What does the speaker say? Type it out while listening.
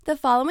The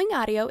following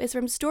audio is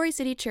from Story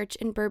City Church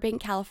in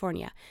Burbank,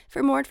 California.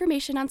 For more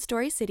information on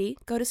Story City,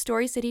 go to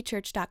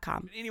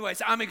storycitychurch.com.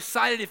 Anyways, I'm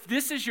excited. If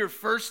this is your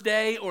first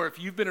day or if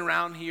you've been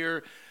around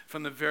here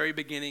from the very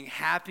beginning,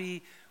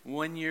 happy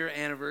 1-year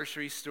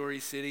anniversary,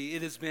 Story City.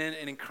 It has been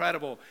an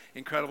incredible,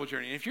 incredible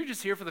journey. And if you're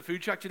just here for the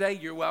food truck today,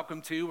 you're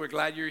welcome too. We're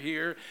glad you're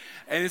here,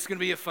 and it's going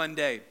to be a fun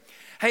day.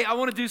 Hey, I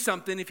want to do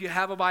something. If you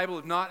have a Bible,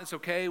 if not, it's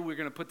okay. We're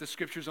going to put the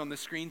scriptures on the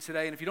screen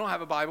today. And if you don't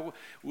have a Bible,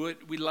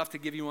 we'd love to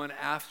give you one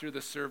after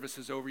the service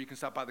is over. You can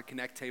stop by the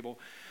Connect table.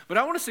 But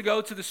I want us to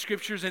go to the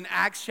scriptures in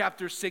Acts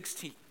chapter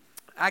 16.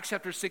 Acts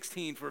chapter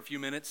 16 for a few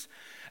minutes.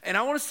 And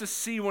I want us to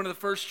see one of the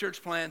first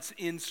church plants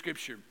in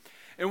Scripture.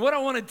 And what I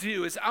want to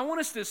do is I want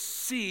us to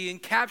see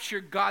and capture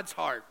God's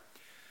heart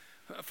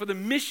for the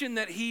mission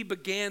that he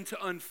began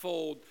to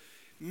unfold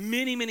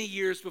many, many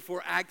years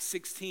before Acts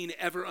 16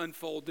 ever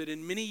unfolded,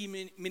 and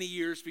many, many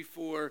years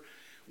before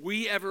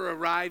we ever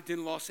arrived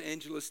in Los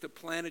Angeles to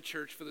plant a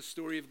church for the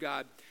story of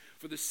God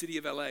for the city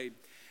of LA.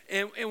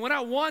 And what I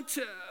want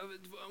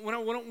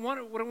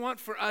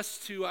for us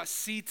to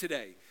see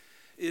today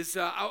is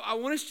I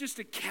want us just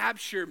to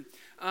capture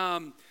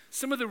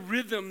some of the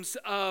rhythms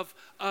of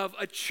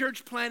a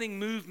church planting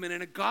movement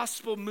and a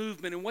gospel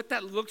movement and what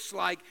that looks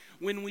like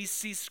when we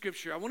see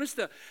Scripture. I want us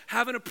to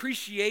have an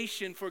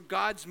appreciation for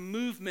God's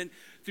movement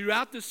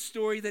throughout the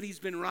story that he's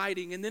been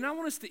writing. And then I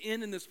want us to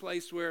end in this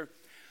place where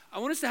I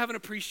want us to have an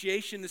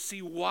appreciation to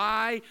see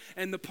why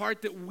and the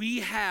part that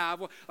we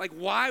have, like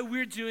why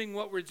we're doing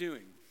what we're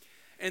doing.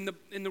 And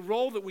the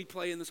role that we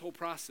play in this whole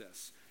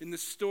process, in the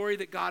story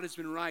that God has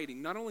been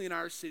writing, not only in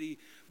our city,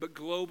 but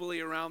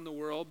globally around the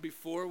world,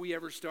 before we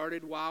ever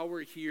started, while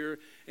we're here,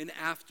 and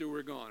after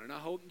we're gone. And I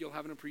hope you'll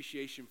have an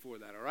appreciation for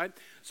that, all right?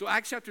 So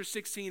Acts chapter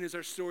 16 is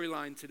our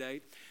storyline today.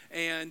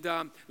 And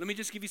let me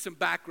just give you some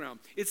background.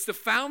 It's the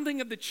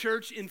founding of the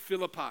church in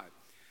Philippi.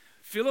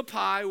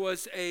 Philippi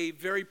was a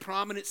very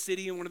prominent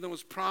city and one of the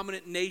most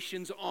prominent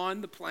nations on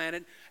the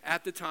planet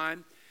at the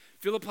time.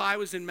 Philippi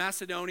was in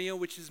Macedonia,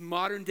 which is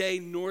modern-day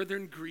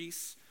northern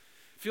Greece.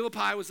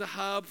 Philippi was a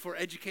hub for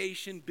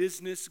education,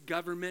 business,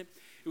 government.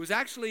 It was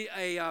actually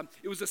a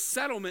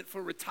settlement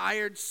for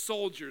retired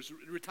soldiers,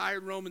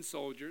 retired Roman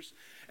soldiers.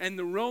 And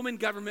the Roman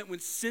government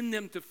would send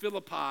them to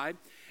Philippi,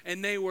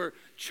 and they were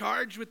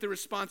charged with the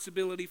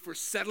responsibility for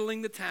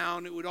settling the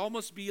town. It would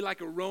almost be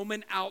like a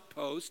Roman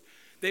outpost.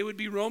 They would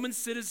be Roman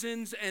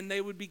citizens, and they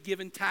would be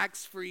given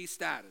tax-free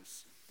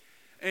status.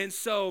 And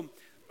so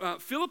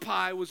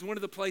Philippi was one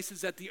of the places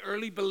that the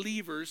early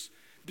believers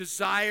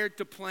desired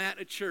to plant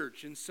a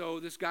church. And so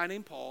this guy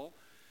named Paul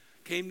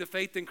came to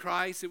faith in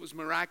Christ. It was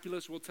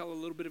miraculous. We'll tell a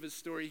little bit of his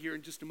story here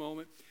in just a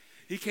moment.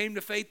 He came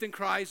to faith in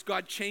Christ.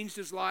 God changed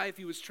his life.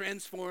 He was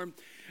transformed.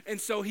 And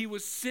so he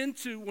was sent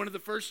to one of the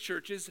first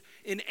churches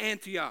in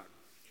Antioch.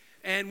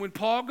 And when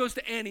Paul goes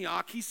to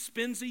Antioch, he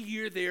spends a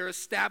year there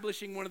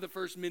establishing one of the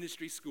first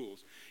ministry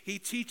schools. He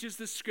teaches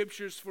the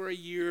scriptures for a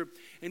year,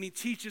 and he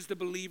teaches the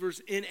believers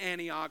in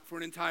Antioch for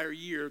an entire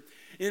year.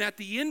 And at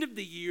the end of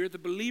the year, the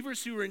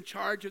believers who were in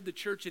charge of the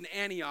church in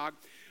Antioch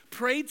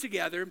prayed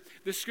together.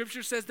 The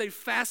scripture says they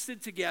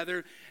fasted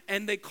together,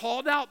 and they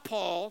called out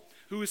Paul,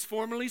 who was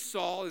formerly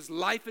Saul. His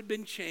life had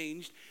been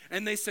changed.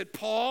 And they said,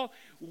 Paul,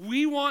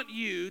 we want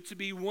you to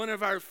be one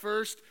of our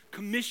first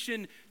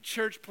commissioned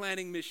church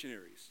planting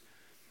missionaries.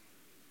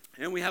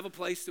 And we have a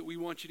place that we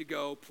want you to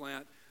go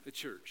plant a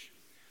church.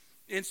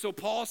 And so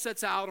Paul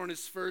sets out on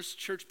his first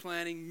church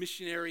planting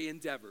missionary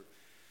endeavor.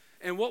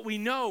 And what we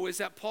know is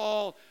that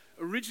Paul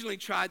originally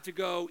tried to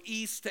go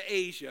east to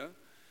Asia,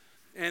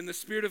 and the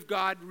Spirit of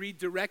God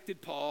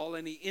redirected Paul,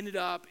 and he ended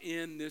up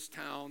in this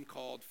town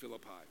called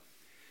Philippi.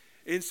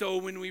 And so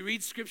when we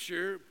read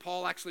Scripture,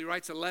 Paul actually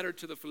writes a letter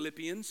to the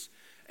Philippians.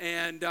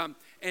 And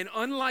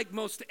unlike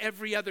most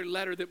every other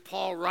letter that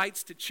Paul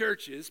writes to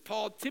churches,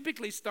 Paul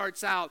typically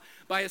starts out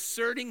by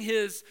asserting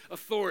his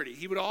authority.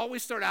 He would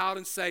always start out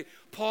and say,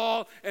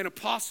 Paul, an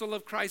apostle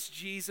of Christ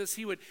Jesus.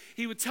 He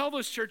would tell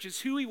those churches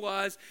who he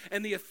was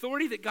and the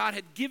authority that God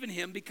had given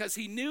him, because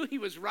he knew he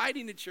was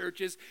writing to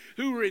churches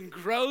who were in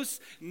gross,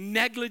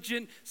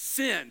 negligent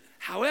sin.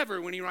 However,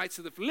 when he writes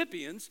to the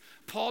Philippians,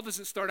 Paul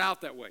doesn't start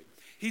out that way.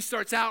 He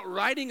starts out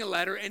writing a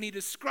letter, and he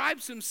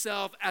describes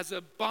himself as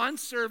a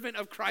bondservant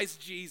of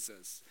Christ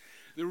Jesus.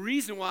 The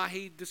reason why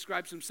he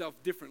describes himself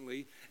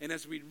differently, and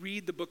as we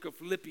read the book of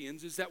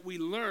Philippians, is that we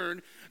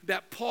learn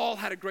that Paul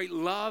had a great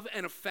love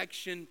and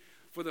affection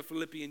for the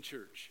Philippian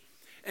church.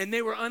 And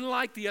they were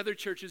unlike the other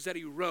churches that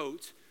he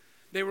wrote.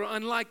 They were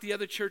unlike the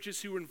other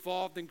churches who were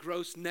involved in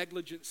gross,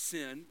 negligent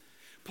sin.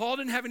 Paul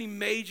didn't have any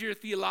major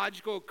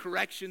theological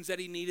corrections that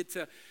he needed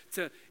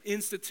to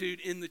institute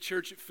in the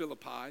church at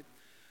Philippi.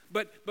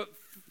 But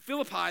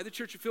Philippi, the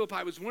church of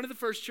Philippi, was one of the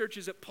first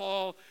churches that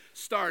Paul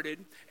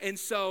started. And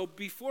so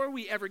before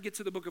we ever get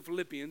to the book of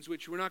Philippians,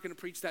 which we're not going to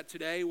preach that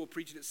today, we'll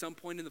preach it at some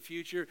point in the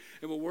future,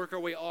 and we'll work our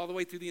way all the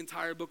way through the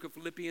entire book of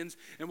Philippians,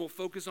 and we'll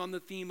focus on the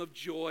theme of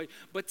joy.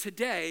 But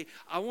today,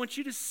 I want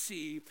you to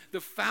see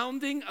the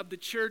founding of the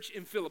church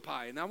in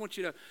Philippi. And I want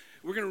you to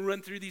We're going to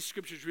run through these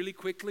scriptures really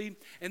quickly,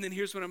 and then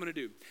here's what I'm going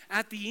to do.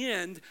 At the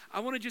end, I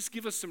want to just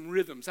give us some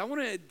rhythms. I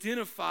want to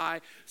identify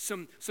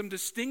some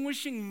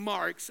distinguishing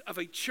marks of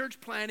a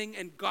church planting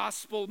and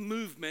gospel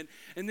movement,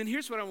 and then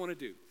here's what I want to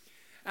do.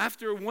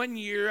 After 1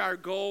 year, our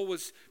goal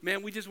was,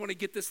 man, we just want to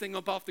get this thing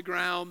up off the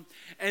ground.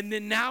 And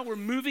then now we're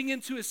moving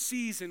into a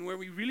season where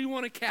we really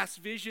want to cast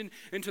vision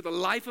into the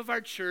life of our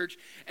church.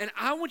 And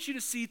I want you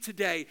to see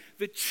today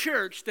the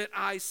church that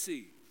I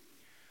see.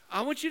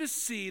 I want you to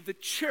see the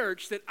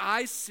church that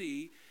I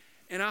see,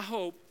 and I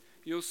hope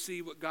you'll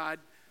see what God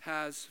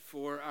has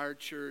for our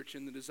church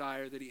and the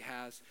desire that he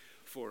has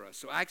for us.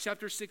 So Acts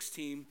chapter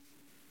 16,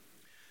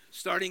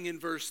 starting in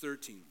verse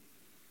 13.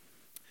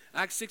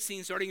 Acts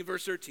 16, starting in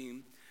verse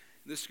 13,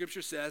 the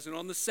scripture says, "And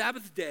on the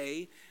Sabbath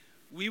day,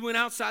 we went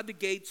outside the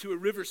gate to a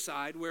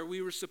riverside where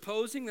we were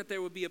supposing that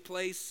there would be a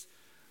place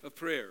of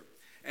prayer.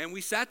 And we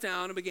sat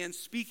down and began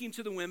speaking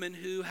to the women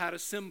who had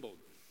assembled."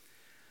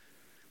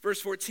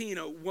 Verse 14,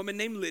 "A woman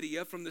named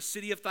Lydia from the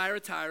city of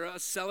Thyatira, a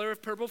seller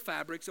of purple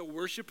fabrics, a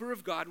worshiper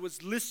of God,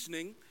 was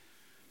listening.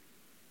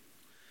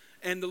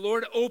 And the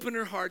Lord opened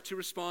her heart to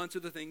respond to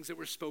the things that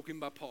were spoken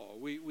by Paul."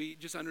 We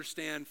just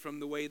understand from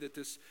the way that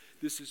this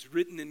is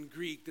written in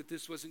Greek that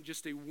this wasn't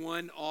just a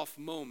one-off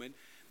moment.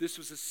 This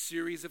was a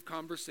series of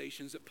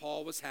conversations that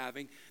Paul was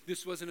having.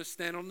 This wasn't a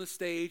stand on the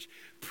stage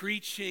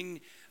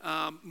preaching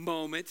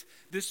moment.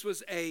 This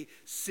was a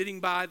sitting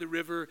by the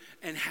river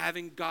and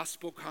having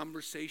gospel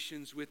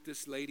conversations with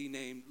this lady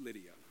named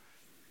Lydia.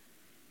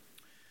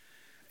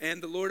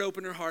 "And the Lord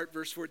opened her heart,"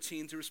 verse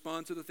 14, "to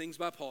respond to the things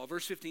by Paul."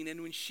 Verse 15,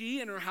 "And when she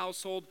and her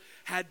household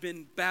had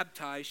been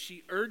baptized,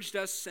 she urged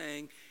us,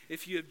 saying,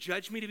 'If you have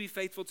judged me to be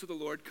faithful to the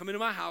Lord, come into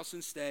my house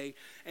and stay.'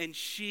 And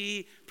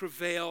she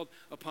prevailed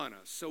upon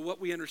us." So what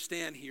we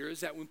understand here is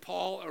that when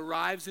Paul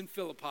arrives in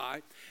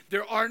Philippi,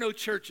 there are no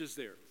churches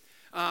there.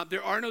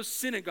 There are no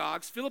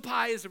synagogues.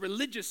 Philippi is a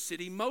religious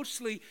city,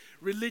 mostly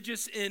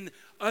religious in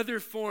other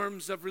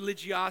forms of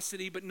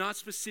religiosity, but not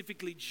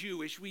specifically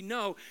Jewish. We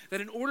know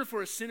that in order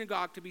for a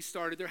synagogue to be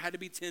started, there had to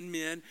be 10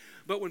 men.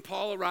 But when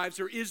Paul arrives,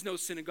 there is no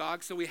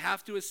synagogue, so we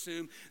have to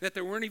assume that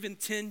there weren't even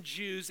 10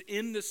 Jews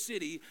in the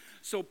city.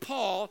 So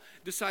Paul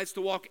decides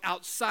to walk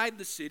outside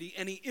the city,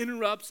 and he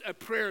interrupts a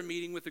prayer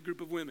meeting with a group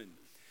of women.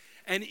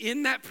 And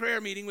in that prayer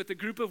meeting with a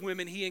group of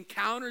women, he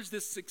encounters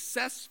this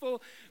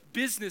successful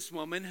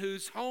businesswoman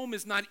whose home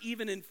is not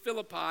even in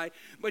Philippi,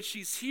 but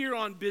she's here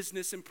on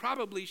business, and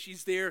probably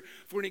she's there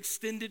for an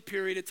extended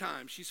period of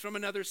time. She's from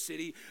another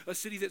city, a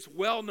city that's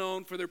well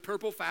known for their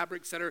purple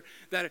fabrics that are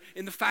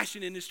in the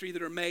fashion industry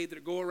that are made,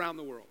 that go around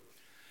the world.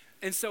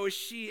 And so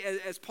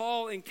as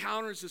Paul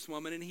encounters this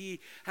woman and he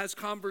has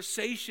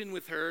conversation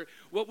with her,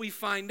 what we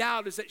find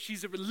out is that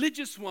she's a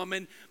religious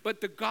woman,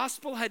 but the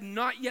gospel had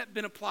not yet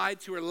been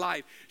applied to her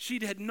life. She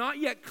had not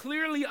yet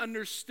clearly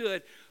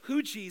understood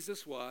who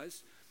Jesus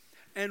was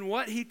and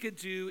what he could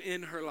do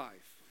in her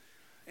life.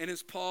 And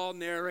as Paul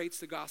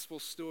narrates the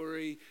gospel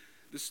story,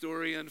 the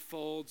story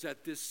unfolds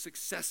that this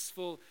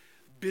successful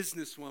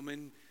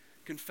businesswoman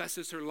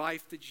confesses her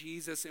life to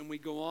Jesus, and we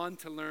go on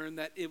to learn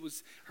that it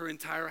was her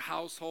entire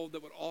household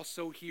that would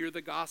also hear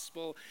the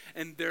gospel,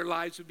 and their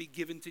lives would be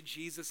given to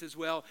Jesus as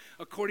well.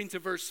 According to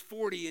verse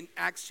 40 in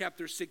Acts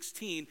chapter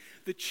 16,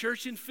 the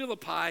church in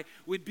Philippi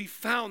would be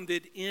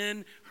founded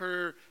in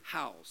her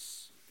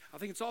house. I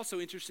think it's also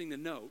interesting to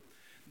note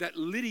that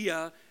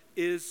Lydia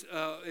is,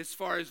 as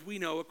far as we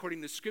know,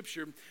 according to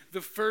Scripture,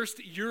 the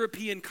first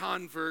European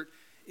convert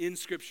in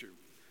Scripture.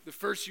 The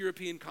first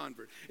European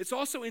convert. It's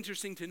also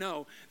interesting to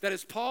know that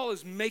as Paul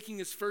is making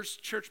his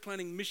first church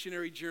planting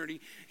missionary journey,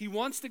 he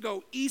wants to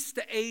go east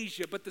to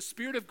Asia, but the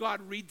Spirit of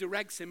God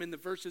redirects him in the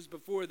verses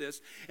before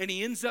this, and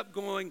he ends up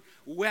going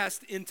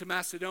west into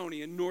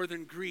Macedonia,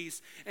 northern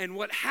Greece. And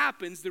what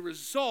happens, the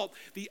result,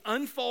 the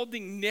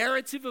unfolding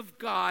narrative of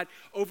God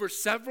over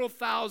several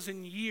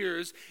thousand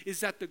years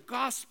is that the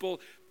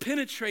gospel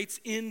penetrates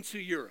into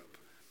Europe.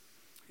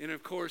 And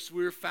of course,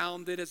 we're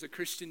founded as a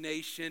Christian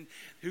nation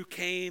who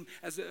came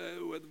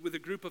with a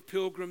group of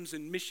pilgrims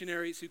and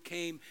missionaries who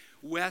came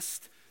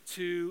west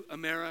to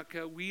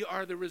America. We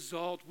are the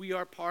result. We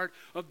are part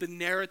of the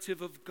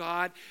narrative of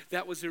God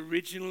that was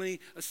originally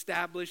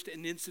established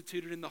and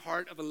instituted in the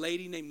heart of a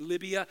lady named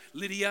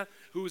Lydia,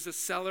 who was a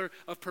seller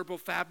of purple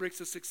fabrics,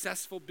 a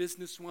successful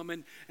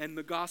businesswoman, and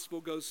the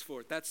gospel goes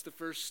forth. That's the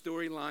first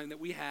storyline that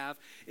we have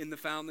in the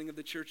founding of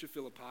the Church of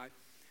Philippi.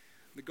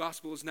 The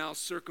gospel has now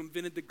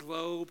circumvented the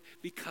globe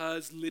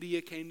because Lydia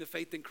came to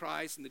faith in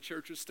Christ and the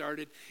church was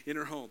started in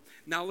her home.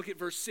 Now look at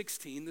verse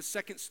 16, the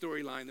second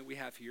storyline that we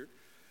have here.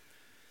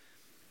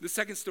 The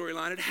second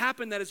storyline, it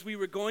happened that as we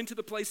were going to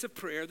the place of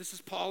prayer, this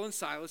is Paul and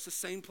Silas, the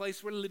same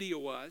place where Lydia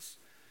was,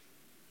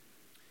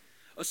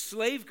 a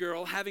slave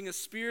girl having a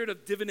spirit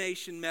of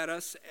divination met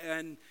us,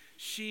 and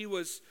she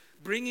was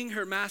bringing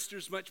her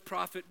masters much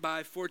profit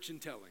by fortune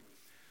telling.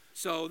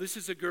 So this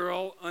is a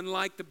girl,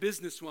 unlike the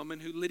businesswoman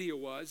who Lydia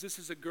was, this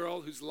is a girl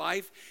whose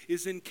life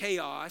is in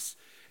chaos,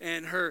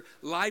 and her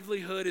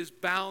livelihood is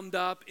bound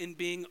up in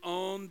being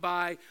owned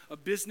by a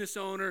business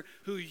owner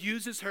who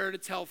uses her to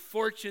tell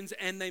fortunes,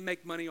 and they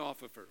make money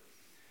off of her.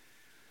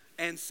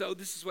 And so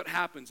this is what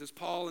happens as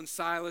Paul and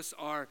Silas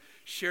are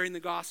sharing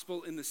the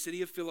gospel in the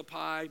city of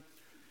Philippi.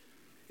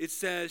 It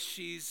says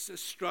she's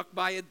struck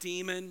by a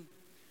demon.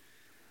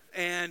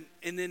 And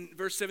then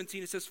verse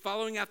 17, it says,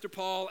 following after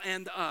Paul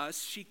and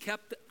us, she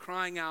kept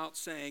crying out,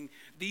 saying,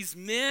 these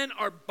men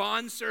are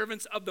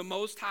bondservants of the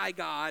Most High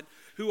God,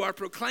 who are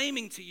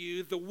proclaiming to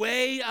you the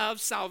way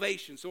of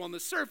salvation. So on the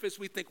surface,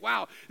 we think,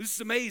 wow, this is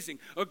amazing.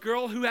 A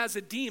girl who has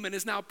a demon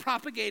is now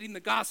propagating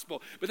the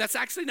gospel. But that's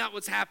actually not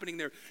what's happening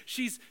there.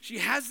 She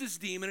has this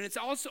demon, and it's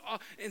also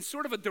in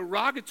sort of a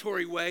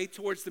derogatory way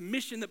towards the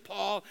mission that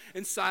Paul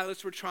and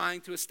Silas were trying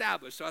to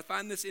establish. So I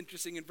find this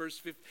interesting in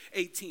verse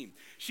 18.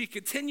 She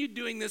continued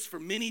doing this for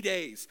many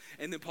days,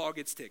 and then Paul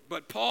gets ticked.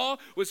 But Paul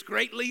was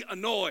greatly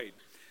annoyed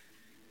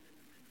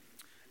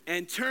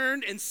and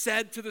turned and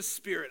said to the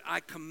spirit,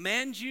 I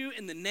command you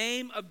in the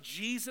name of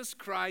Jesus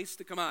Christ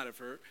to come out of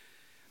her.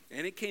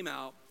 And it came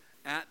out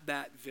at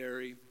that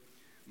very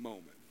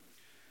moment.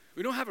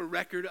 We don't have a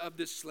record of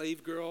this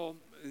slave girl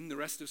in the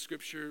rest of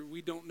Scripture.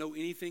 We don't know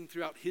anything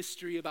throughout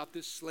history about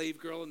this slave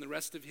girl in the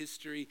rest of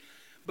history.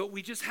 But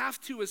we just have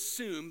to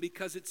assume,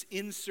 because it's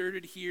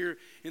inserted here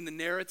in the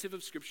narrative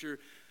of Scripture,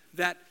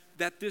 that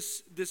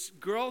this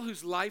girl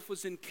whose life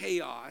was in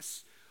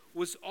chaos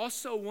was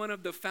also one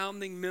of the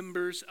founding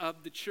members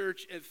of the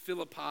church at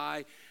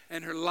Philippi,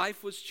 and her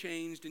life was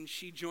changed, and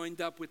she joined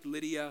up with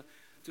Lydia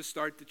to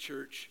start the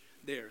church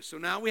there. So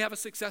now we have a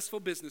successful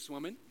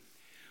businesswoman.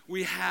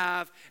 We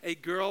have a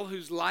girl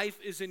whose life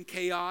is in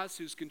chaos,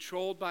 who's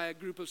controlled by a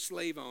group of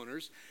slave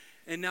owners.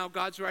 And now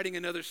God's writing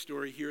another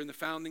story here in the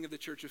founding of the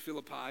church of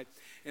Philippi.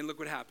 And look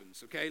what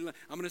happens, okay? I'm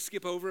going to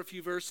skip over a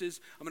few verses.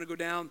 I'm going to go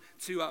down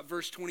to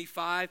verse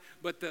 25.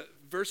 But the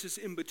verses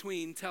in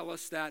between tell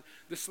us that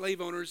the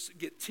slave owners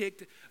get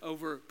ticked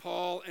over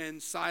Paul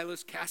and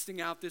Silas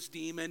casting out this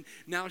demon.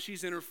 Now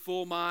she's in her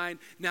full mind.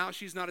 Now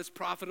she's not as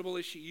profitable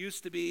as she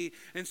used to be.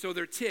 And so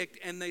they're ticked,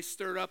 and they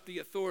stir up the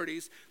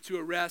authorities to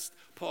arrest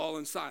Paul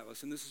and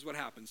Silas. And this is what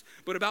happens.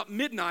 But about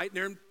midnight,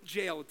 they're in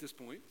jail at this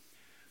point.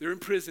 They're in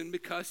prison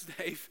because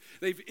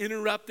they've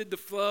interrupted the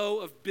flow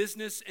of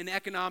business and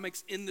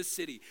economics in the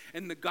city.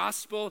 And the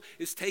gospel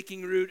is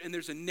taking root, and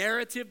there's a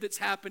narrative that's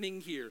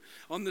happening here.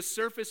 On the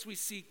surface, we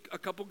see a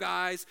couple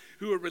guys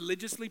who are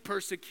religiously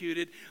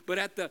persecuted, but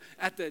at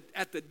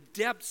the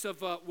depths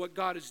of what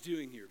God is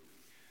doing here,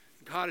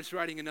 God is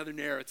writing another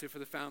narrative for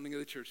the founding of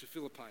the church of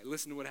Philippi.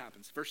 Listen to what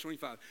happens. Verse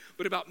 25.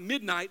 But about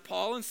midnight,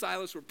 Paul and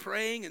Silas were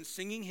praying and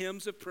singing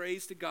hymns of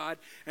praise to God,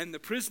 and the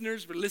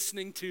prisoners were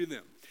listening to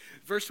them.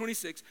 Verse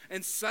 26.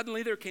 And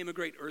suddenly there came a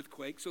great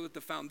earthquake, so that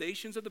the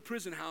foundations of the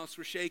prison house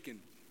were shaken.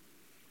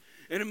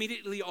 And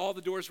immediately all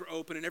the doors were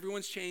open and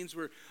everyone's chains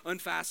were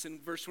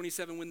unfastened. Verse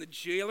 27, when the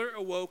jailer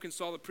awoke and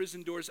saw the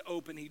prison doors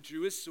open, he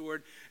drew his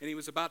sword and he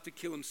was about to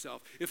kill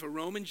himself. If a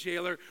Roman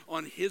jailer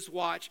on his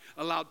watch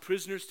allowed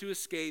prisoners to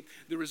escape,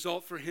 the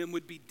result for him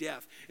would be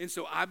death. And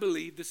so I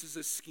believe this is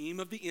a scheme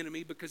of the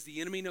enemy, because the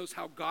enemy knows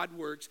how God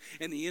works.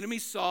 And the enemy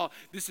saw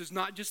this is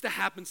not just a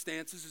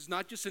happenstance. This is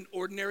not just an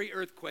ordinary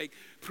earthquake.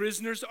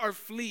 Prisoners are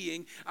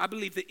fleeing. I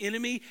believe the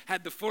enemy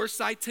had the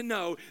foresight to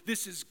know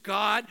this is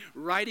God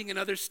writing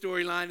another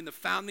storyline in the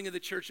founding of the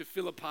church of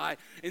Philippi.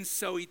 And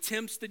so he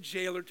tempts the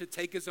jailer to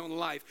take his own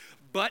life.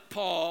 But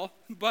Paul,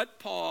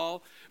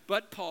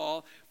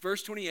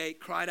 verse 28,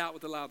 cried out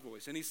with a loud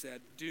voice. And he said,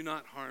 do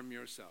not harm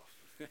yourself.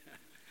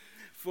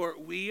 For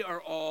we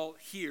are all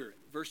here.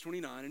 Verse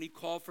 29, and he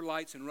called for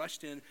lights and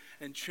rushed in,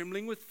 and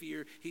trembling with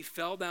fear, he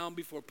fell down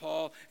before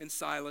Paul and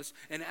Silas.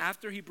 And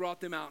after he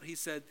brought them out, he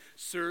said,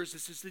 sirs,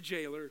 this is the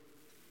jailer.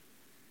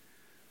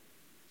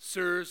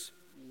 Sirs,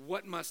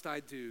 what must I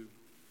do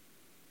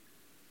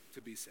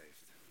to be saved?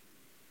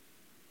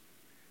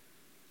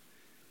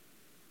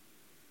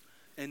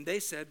 And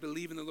they said,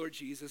 believe in the Lord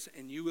Jesus,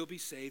 and you will be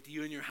saved,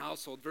 you and your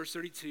household. Verse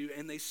 32,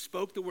 and they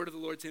spoke the word of the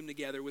Lord to him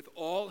together with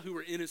all who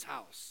were in his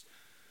house.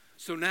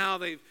 So now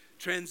they've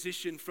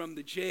transitioned from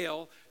the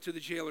jail to the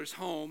jailer's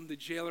home. The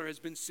jailer has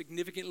been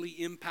significantly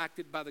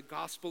impacted by the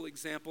gospel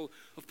example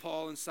of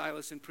Paul and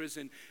Silas in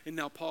prison. And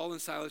now Paul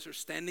and Silas are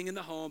standing in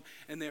the home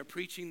and they're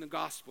preaching the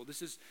gospel.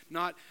 This is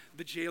not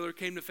the jailer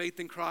came to faith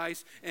in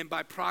Christ and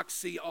by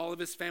proxy all of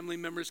his family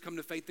members come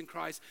to faith in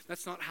Christ.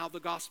 That's not how the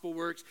gospel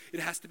works.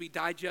 It has to be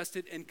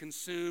digested and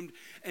consumed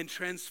and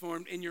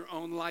transformed in your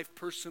own life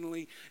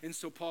personally. And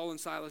so Paul and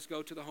Silas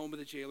go to the home of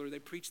the jailer. They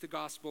preach the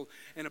gospel,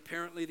 and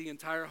apparently the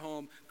entire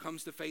home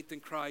comes to faith in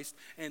Christ.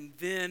 And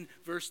then,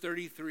 verse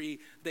 33,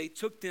 they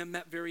took them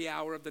that very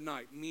hour of the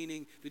night,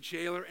 meaning the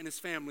jailer and his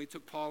family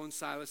took Paul and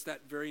Silas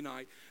that very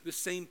night, the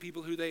same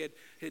people who they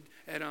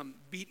had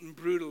beaten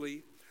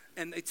brutally,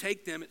 and they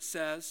take them, it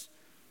says,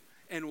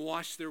 and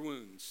wash their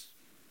wounds.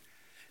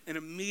 And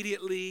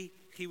immediately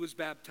he was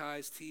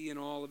baptized, he and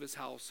all of his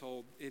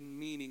household, in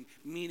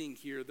meaning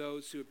here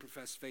those who had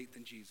professed faith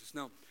in Jesus.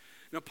 Now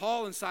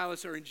Paul and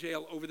Silas are in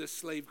jail over this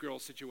slave girl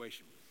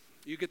situation.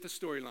 You get the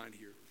storyline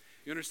here.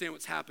 You understand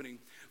what's happening?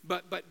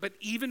 But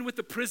even with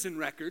the prison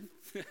record,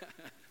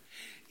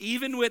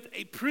 even with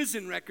a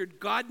prison record,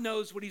 God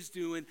knows what he's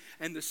doing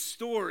and the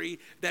story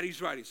that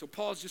he's writing. So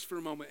pause just for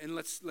a moment and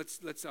let's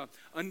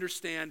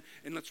understand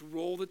and let's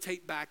roll the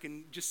tape back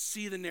and just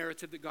see the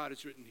narrative that God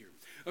has written here.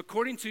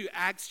 According to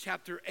Acts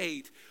chapter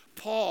 8,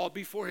 Paul,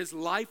 before his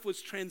life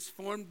was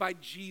transformed by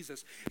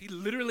Jesus, he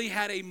literally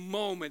had a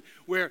moment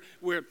where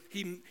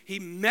he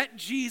met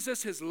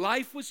Jesus, his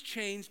life was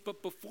changed,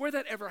 but before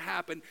that ever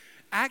happened,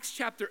 Acts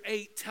chapter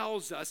 8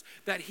 tells us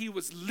that he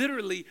was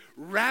literally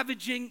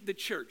ravaging the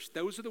church.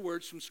 Those are the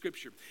words from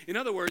Scripture. In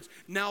other words,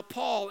 now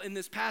Paul in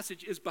this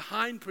passage is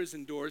behind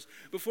prison doors.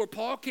 Before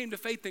Paul came to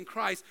faith in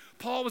Christ,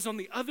 Paul was on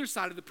the other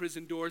side of the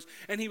prison doors,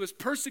 and he was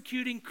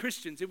persecuting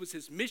Christians. It was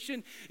his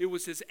mission, it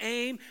was his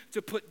aim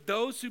to put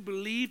those who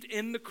believed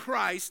in the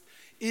Christ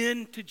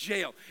into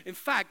jail. In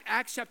fact,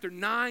 Acts chapter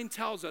 9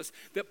 tells us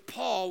that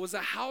Paul was a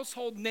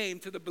household name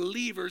to the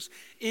believers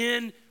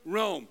in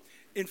Rome.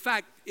 In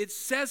fact, it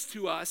says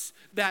to us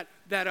that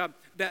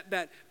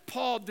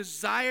Paul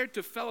desired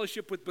to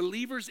fellowship with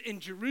believers in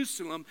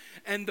Jerusalem,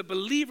 and the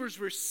believers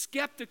were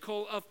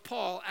skeptical of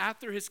Paul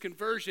after his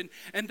conversion,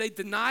 and they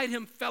denied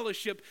him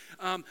fellowship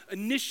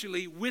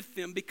initially with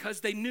them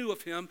because they knew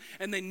of him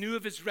and they knew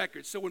of his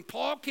record. So when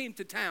Paul came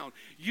to town,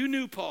 you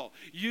knew Paul.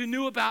 You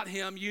knew about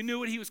him. You knew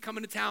what he was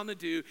coming to town to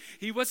do.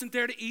 He wasn't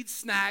there to eat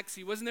snacks.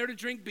 He wasn't there to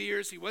drink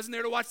beers. He wasn't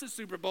there to watch the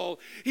Super Bowl.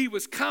 He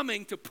was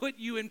coming to put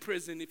you in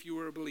prison if you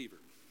were a believer.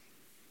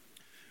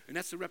 And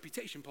that's the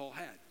reputation Paul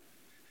had.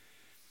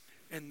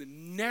 And the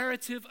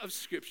narrative of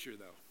Scripture,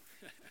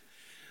 though,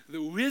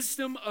 the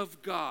wisdom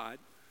of God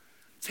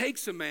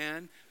takes a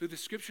man who the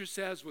Scripture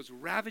says was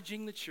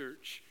ravaging the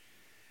church,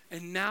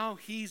 and now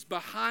he's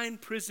behind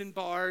prison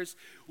bars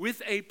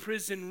with a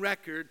prison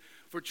record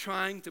for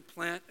trying to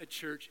plant a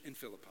church in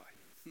Philippi.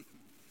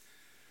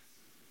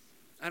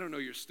 I don't know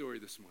your story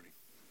this morning.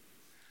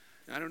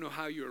 I don't know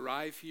how you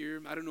arrive here.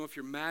 I don't know if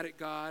you're mad at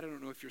God. I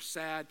don't know if you're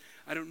sad.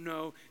 I don't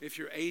know if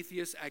you're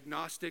atheist,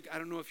 agnostic. I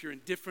don't know if you're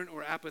indifferent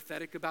or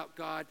apathetic about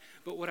God.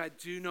 But what I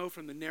do know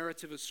from the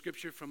narrative of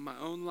Scripture, from my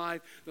own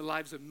life, the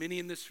lives of many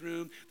in this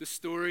room, the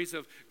stories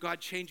of God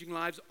changing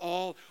lives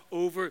all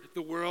over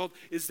the world,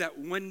 is that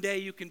one day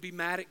you can be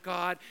mad at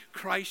God,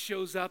 Christ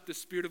shows up, the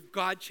Spirit of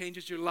God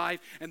changes your life,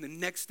 and the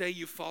next day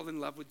you fall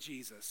in love with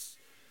Jesus.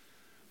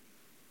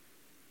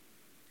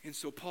 And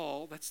so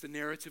Paul, that's the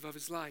narrative of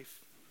his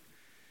life.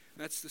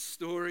 That's the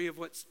story of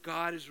what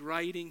God is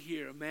writing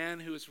here. A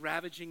man who was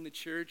ravaging the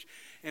church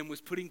and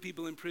was putting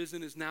people in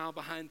prison is now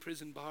behind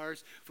prison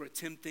bars for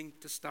attempting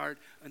to start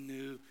a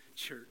new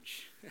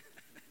church.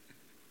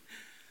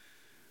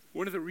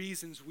 One of the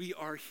reasons we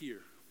are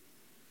here,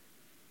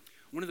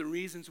 one of the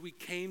reasons we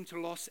came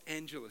to Los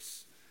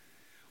Angeles,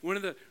 one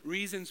of the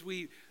reasons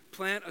we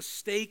plant a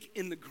stake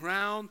in the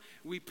ground,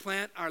 we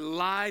plant our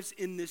lives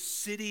in this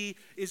city,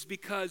 is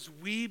because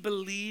we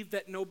believe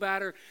that no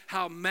matter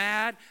how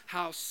mad,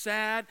 how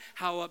sad,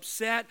 how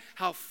upset,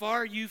 how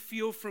far you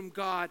feel from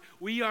God,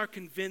 we are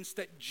convinced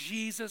that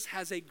Jesus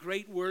has a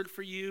great word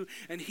for you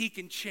and he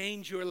can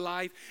change your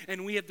life,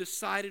 and we have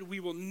decided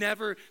we will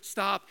never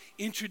stop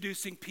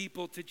introducing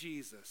people to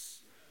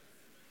Jesus.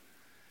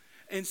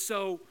 And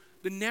so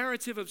the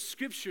narrative of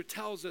Scripture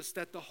tells us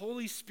that the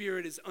Holy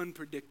Spirit is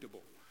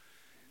unpredictable.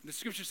 The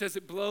Scripture says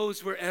it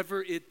blows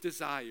wherever it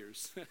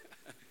desires.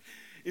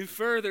 And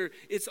further,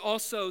 it's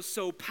also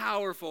so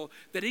powerful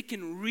that it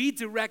can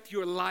redirect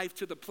your life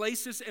to the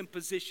places and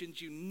positions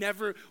you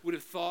never would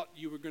have thought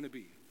you were going to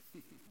be.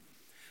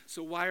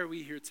 So why are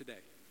we here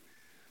today?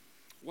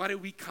 Why did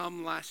we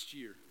come last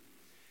year?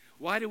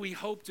 Why do we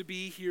hope to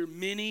be here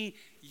many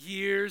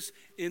years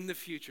in the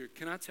future?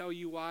 Can I tell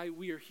you why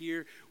we are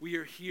here? We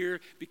are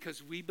here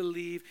because we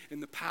believe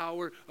in the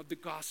power of the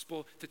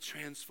gospel to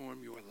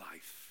transform your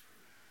life.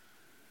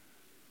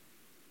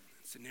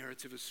 It's the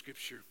narrative of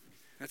Scripture.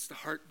 That's the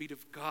heartbeat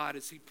of God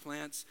as he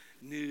plants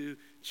new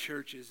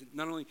churches.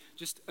 Not only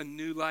just a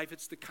new life,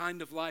 it's the kind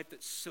of life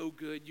that's so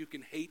good you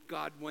can hate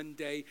God one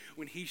day.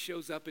 When he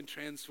shows up and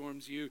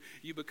transforms you,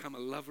 you become a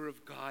lover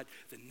of God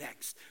the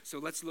next. So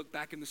let's look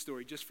back in the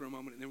story just for a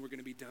moment, and then we're going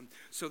to be done.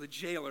 So the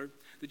jailer,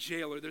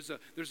 there's a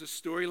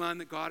storyline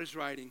that God is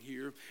writing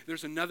here.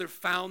 There's another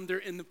founder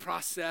in the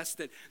process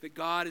that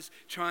God is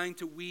trying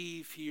to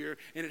weave here,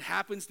 and it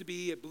happens to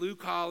be a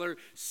blue-collar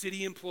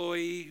city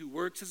employee who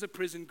works as a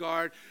prison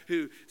guard,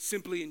 who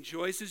simply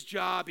enjoys his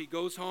job. He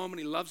goes home and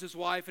he loves his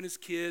wife and his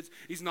kids.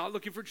 He's not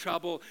looking for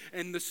trouble.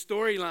 And the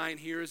storyline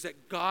here is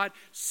that God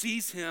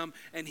sees him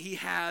and he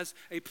has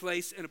a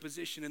place and a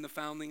position in the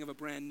founding of a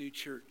brand new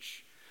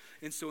church.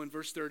 And so in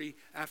verse 30,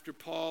 after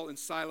Paul and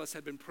Silas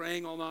had been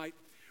praying all night,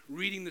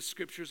 reading the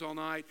Scriptures all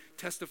night,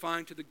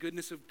 testifying to the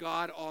goodness of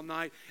God all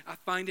night, I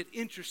find it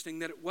interesting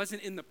that it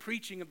wasn't in the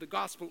preaching of the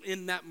gospel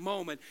in that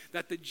moment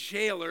that the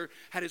jailer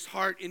had his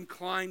heart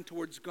inclined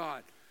towards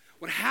God.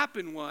 What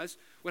happened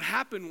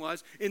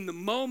was, in the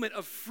moment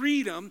of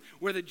freedom,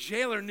 where the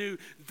jailer knew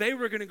they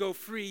were going to go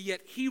free, yet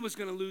he was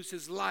going to lose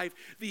his life,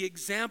 the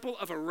example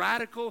of a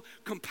radical,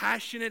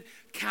 compassionate,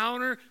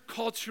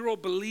 counter-cultural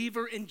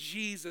believer in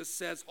Jesus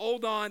says,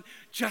 hold on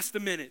just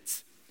a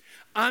minute.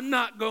 I'm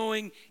not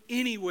going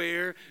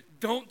anywhere.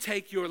 Don't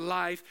take your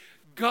life.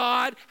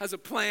 God has a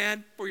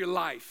plan for your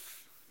life.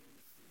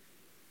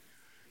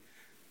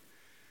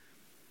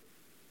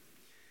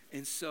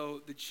 And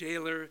so the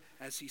jailer,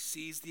 as he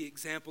sees the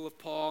example of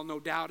Paul, no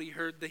doubt he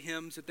heard the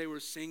hymns that they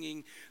were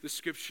singing, the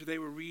scripture they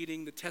were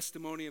reading, the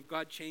testimony of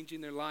God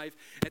changing their life.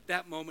 At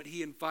that moment,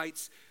 he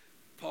invites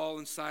Paul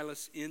and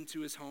Silas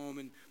into his home,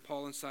 and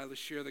Paul and Silas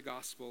share the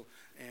gospel,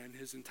 and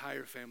his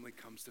entire family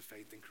comes to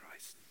faith in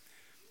Christ.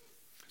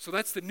 So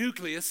that's the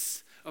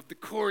nucleus of the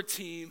core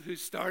team who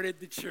started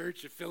the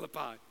church of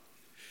Philippi.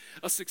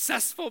 A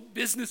successful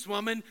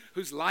businesswoman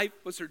whose life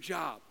was her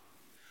job.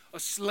 A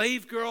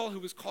slave girl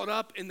who was caught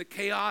up in the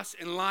chaos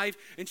in life,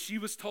 and she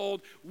was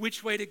told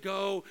which way to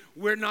go,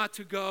 where not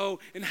to go,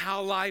 and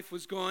how life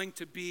was going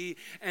to be.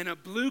 And a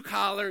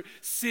blue-collar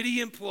city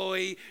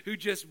employee who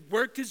just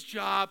worked his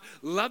job,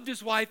 loved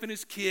his wife and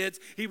his kids.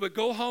 He would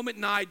go home at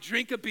night,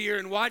 drink a beer,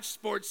 and watch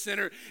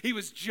SportsCenter. He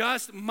was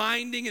just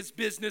minding his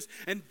business,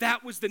 and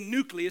that was the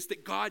nucleus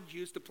that God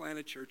used to plant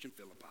a church in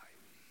Philippi.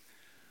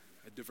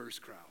 A diverse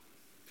crowd.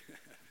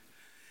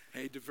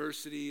 A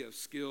diversity of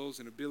skills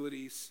and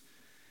abilities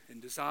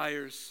and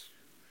desires.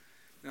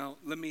 Now,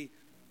 let me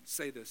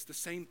say this. The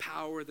same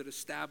power that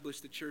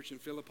established the church in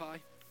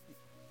Philippi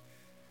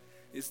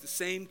is the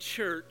same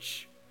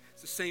church,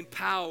 it's the same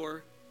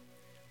power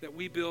that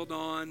we build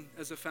on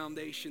as a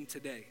foundation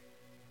today,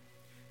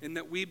 and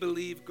that we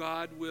believe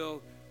God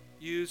will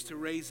use to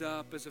raise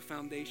up as a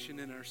foundation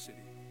in our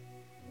city.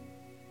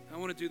 I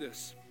want to do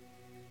this.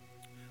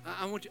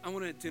 I want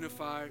to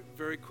identify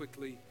very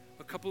quickly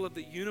a couple of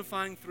the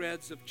unifying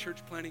threads of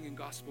church planting and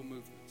gospel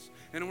movements.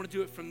 And I want to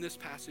do it from this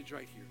passage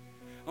right here.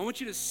 I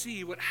want you to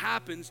see what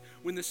happens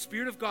when the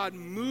Spirit of God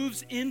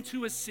moves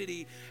into a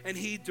city and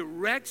he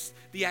directs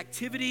the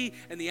activity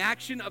and the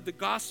action of the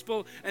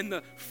gospel and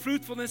the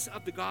fruitfulness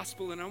of the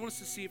gospel. And I want us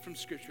to see it from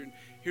Scripture. And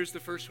here's the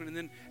first one. And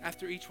then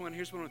after each one,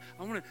 here's one.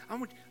 I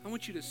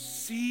want you to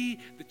see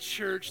the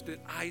church that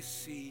I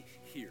see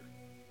here.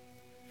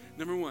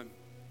 Number one,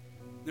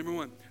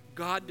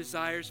 God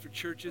desires for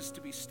churches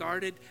to be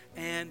started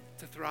and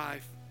to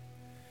thrive.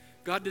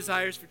 God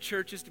desires for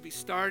churches to be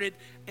started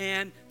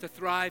and to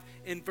thrive.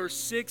 In verse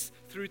 6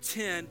 through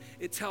 10,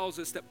 it tells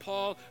us that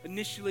Paul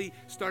initially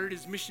started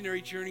his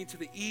missionary journey to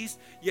the east,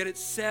 yet it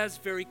says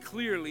very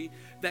clearly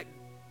that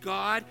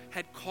God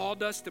had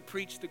called us to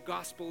preach the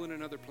gospel in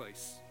another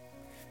place.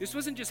 This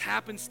wasn't just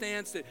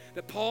happenstance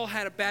that Paul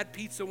had a bad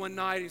pizza one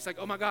night and he's like,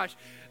 oh my gosh,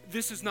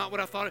 this is not what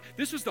I thought.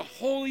 This was the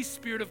Holy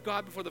Spirit of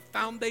God before the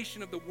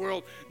foundation of the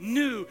world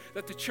knew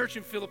that the church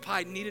in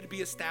Philippi needed to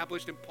be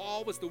established, and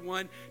Paul was the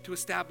one to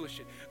establish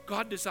it.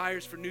 God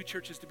desires for new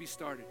churches to be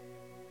started,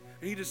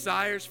 and he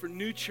desires for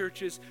new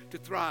churches to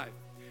thrive.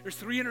 There's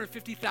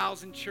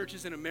 350,000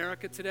 churches in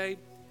America today.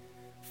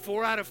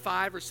 4 out of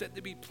 5 are said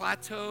to be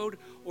plateaued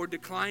or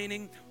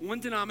declining. One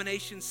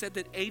denomination said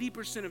that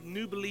 80% of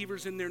new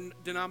believers in their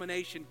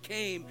denomination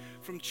came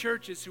from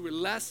churches who were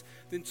less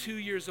than 2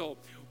 years old.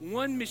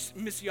 One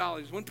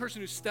missiologist, one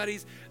person who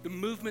studies the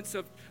movements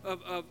of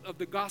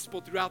the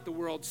gospel throughout the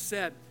world,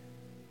 said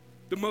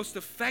the most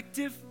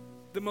effective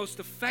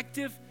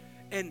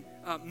and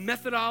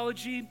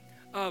methodology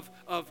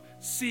of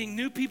seeing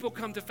new people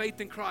come to faith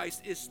in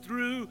Christ is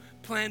through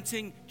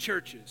planting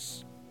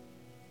churches.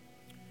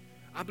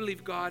 I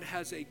believe God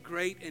has a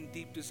great and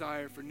deep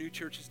desire for new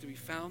churches to be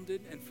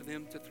founded and for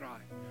them to thrive.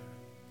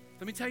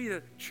 Let me tell you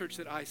the church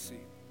that I see.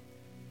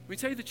 Let me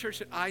tell you the church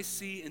that I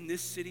see in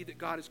this city that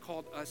God has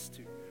called us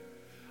to.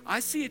 I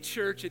see a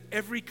church at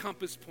every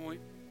compass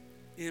point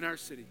in our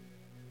city.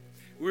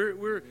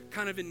 We're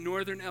kind of in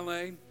northern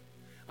LA.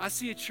 I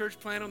see a church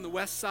plant on the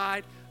west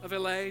side of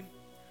LA.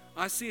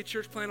 I see a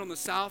church plant on the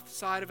south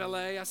side of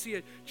LA. I see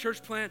a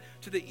church plant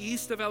to the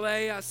east of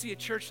LA. I see a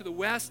church to the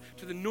west,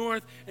 to the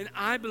north. And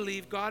I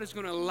believe God is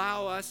going to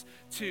allow us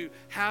to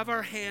have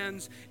our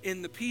hands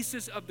in the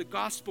pieces of the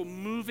gospel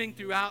moving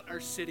throughout our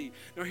city.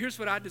 Now, here's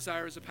what I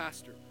desire as a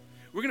pastor.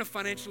 We're going to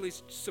financially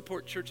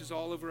support churches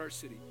all over our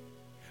city.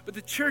 But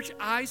the church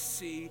I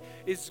see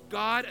is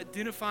God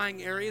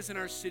identifying areas in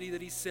our city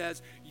that he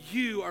says,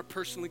 you are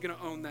personally going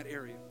to own that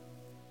area.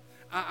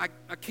 I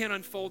can't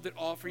unfold it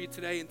all for you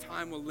today, and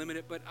time will limit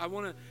it, but I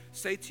want to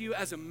say to you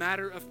as a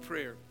matter of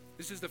prayer,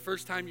 this is the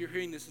first time you're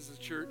hearing this as a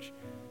church,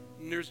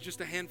 and there's just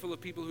a handful of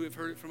people who have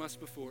heard it from us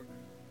before.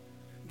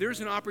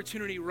 There's an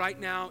opportunity right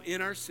now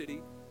in our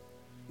city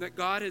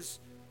that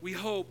we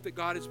hope that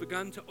God has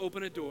begun to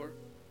open a door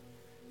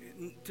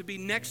to be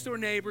next door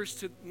neighbors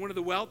to one of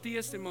the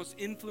wealthiest and most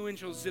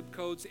influential zip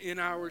codes in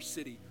our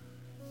city.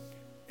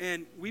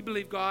 And we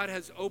believe God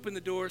has opened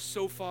the door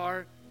so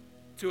far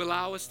to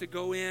allow us to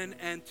go in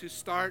and to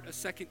start a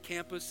second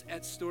campus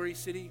at Story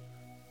City.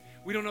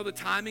 We don't know the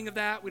timing of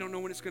that. We don't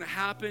know when it's going to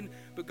happen,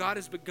 but God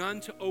has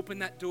begun to open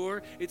that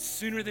door. It's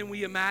sooner than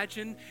we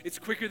imagined. It's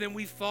quicker than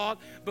we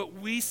thought, but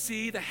we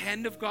see the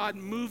hand of God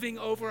moving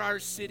over our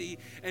city,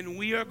 and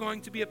we are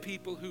going to be a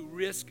people who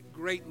risk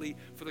greatly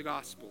for the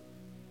gospel.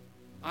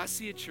 I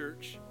see a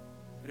church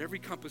at every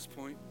compass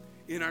point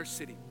in our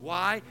city.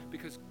 Why?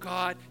 Because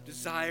God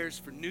desires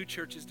for new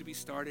churches to be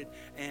started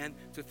and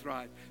to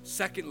thrive.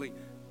 Secondly,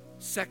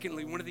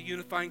 one of the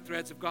unifying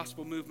threads of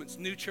gospel movements,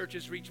 new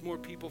churches reach more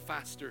people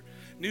faster.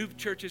 New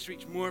churches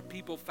reach more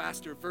people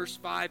faster. Verse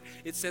 5,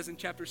 it says in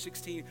chapter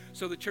 16,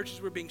 so the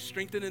churches were being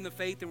strengthened in the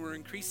faith and were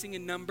increasing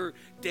in number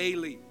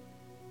daily.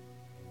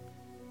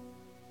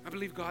 I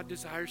believe God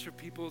desires for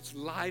people's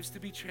lives to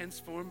be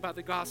transformed by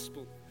the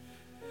gospel.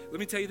 Let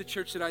me tell you the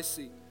church that I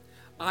see.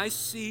 I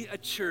see a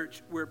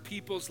church where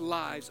people's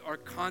lives are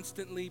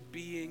constantly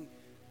being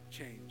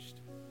changed.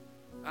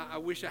 I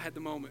wish I had the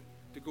moment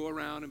to go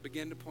around and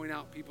begin to point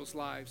out people's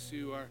lives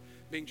who are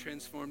being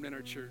transformed in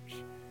our church.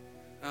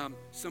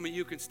 Some of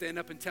you can stand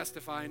up and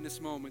testify in this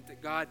moment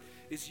that God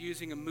is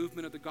using a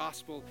movement of the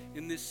gospel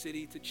in this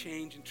city to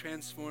change and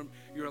transform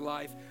your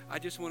life. I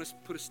just want to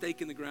put a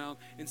stake in the ground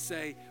and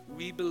say,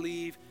 we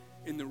believe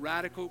in the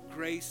radical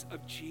grace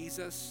of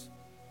Jesus,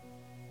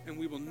 and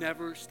we will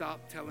never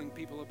stop telling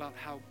people about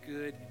how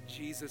good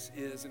Jesus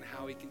is and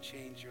how he can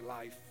change your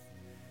life.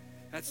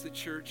 That's the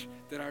church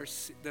that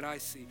I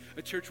see.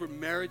 A church where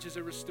marriages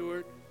are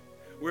restored,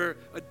 where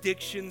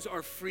addictions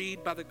are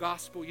freed by the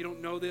gospel. You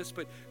don't know this,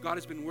 but God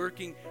has been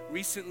working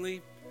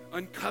recently,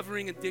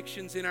 uncovering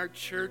addictions in our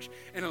church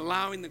and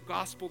allowing the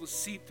gospel to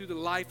seep through the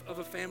life of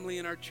a family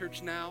in our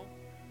church now.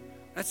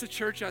 That's the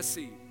church I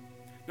see.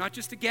 Not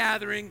just a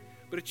gathering,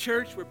 but a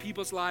church where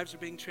people's lives are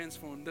being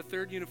transformed. The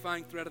third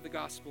unifying thread of the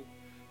gospel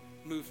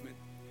movement.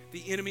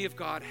 The enemy of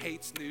God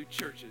hates new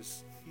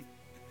churches.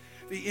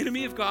 The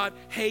enemy of God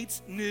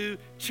hates new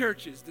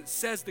churches. That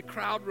says the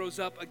crowd rose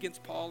up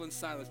against Paul and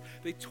Silas.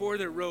 They tore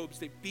their robes.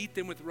 They beat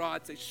them with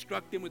rods. They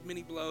struck them with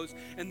many blows,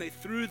 and they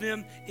threw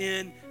them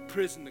in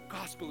prison. The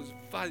gospel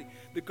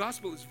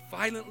is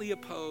violently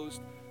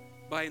opposed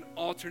by an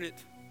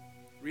alternate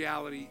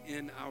reality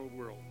in our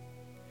world.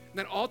 And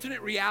that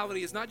alternate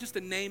reality is not just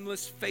a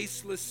nameless,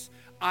 faceless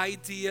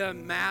idea,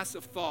 mass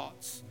of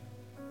thoughts.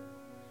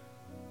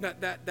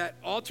 That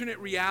alternate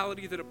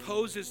reality that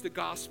opposes the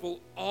gospel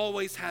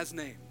always has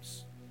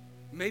names.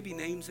 Maybe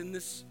names in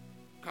this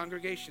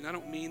congregation. I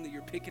don't mean that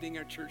you're picketing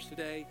our church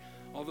today,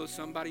 although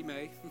somebody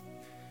may.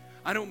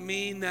 I don't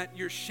mean that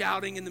you're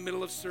shouting in the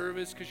middle of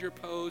service because you're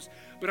opposed,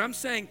 but I'm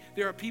saying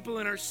there are people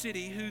in our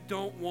city who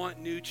don't want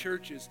new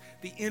churches.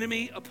 The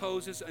enemy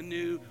opposes a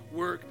new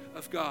work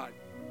of God.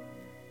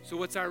 So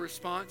what's our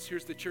response?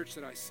 Here's the church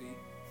that I see.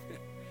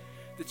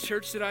 The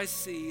church that I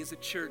see is a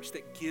church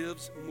that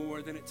gives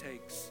more than it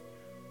takes.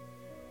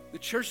 The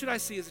church that I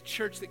see is a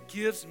church that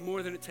gives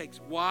more than it takes.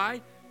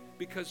 Why?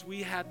 Because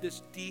we have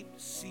this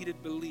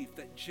deep-seated belief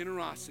that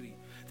generosity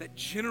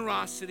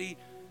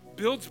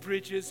builds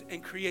bridges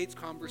and creates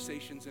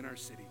conversations in our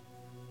city.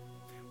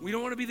 We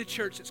don't want to be the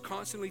church that's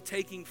constantly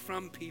taking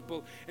from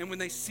people, and when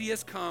they see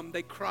us come,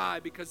 they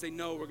cry because they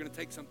know we're going to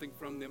take something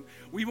from them.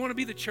 We want to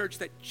be the church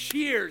that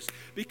cheers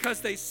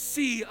because they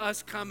see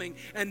us coming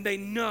and they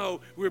know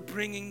we're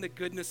bringing the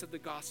goodness of the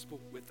gospel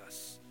with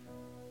us.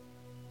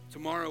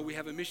 Tomorrow we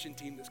have a mission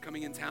team that's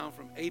coming in town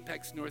from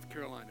Apex, North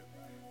Carolina.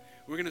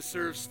 We're going to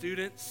serve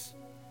students.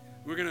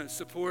 We're going to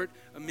support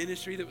a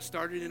ministry that was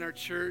started in our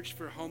church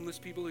for homeless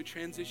people who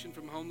transition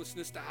from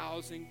homelessness to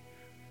housing.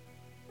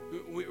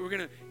 We're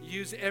going to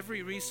use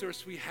every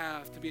resource we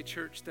have to be a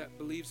church that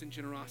believes in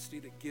generosity,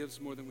 that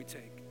gives more than we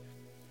take.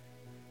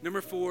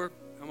 Number 4,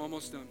 I'm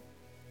almost done.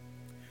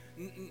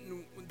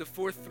 The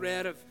fourth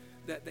thread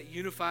that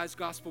unifies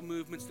gospel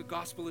movements, the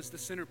gospel is the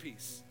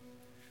centerpiece.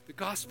 The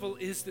gospel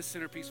is the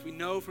centerpiece. We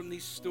know from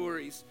these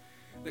stories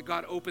that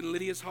God opened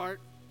Lydia's heart,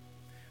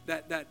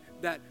 that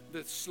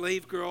the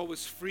slave girl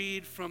was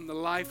freed from the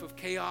life of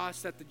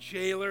chaos, that the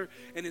jailer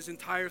and his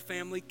entire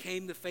family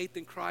came to faith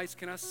in Christ.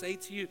 Can I say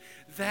to you,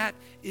 that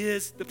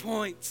is the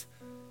point.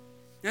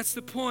 That's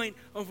the point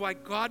of why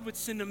God would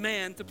send a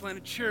man to plant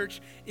a church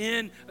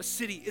in a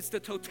city. It's the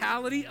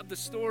totality of the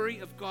story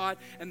of God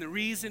and the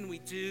reason we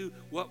do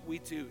what we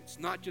do. It's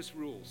not just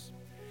rules.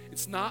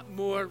 It's not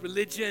more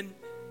religion.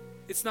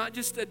 It's not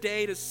just a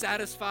day to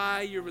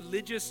satisfy your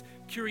religious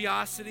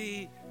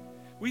curiosity.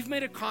 We've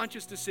made a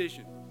conscious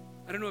decision.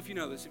 I don't know if you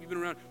know this, if you've been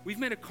around. We've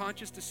made a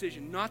conscious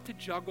decision not to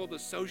juggle the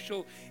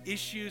social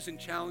issues and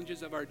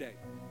challenges of our day.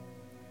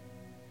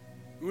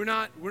 We're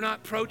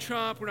not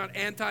pro-Trump. We're not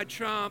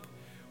anti-Trump.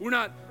 We're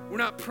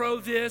not pro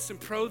this and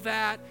pro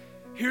that.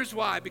 Here's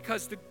why.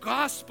 Because the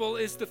gospel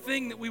is the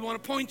thing that we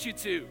want to point you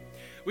to.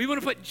 We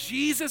want to put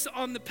Jesus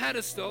on the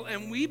pedestal,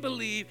 and we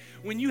believe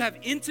when you have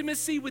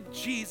intimacy with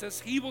Jesus,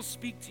 he will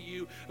speak to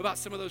you about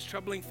some of those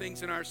troubling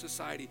things in our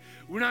society.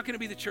 We're not going to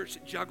be the church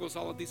that juggles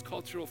all of these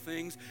cultural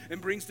things and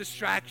brings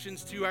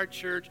distractions to our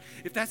church.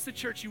 If that's the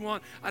church you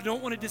want, I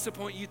don't want to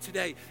disappoint you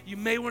today. You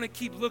may want to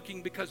keep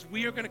looking because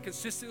we are going to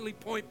consistently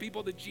point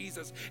people to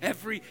Jesus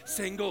every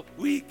single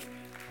week.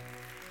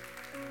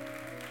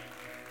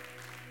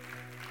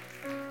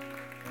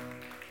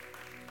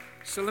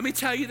 So let me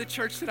tell you the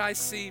church that I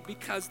see,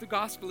 because the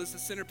gospel is the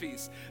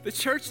centerpiece. The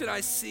church that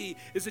I see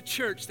is a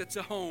church that's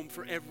a home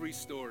for every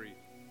story.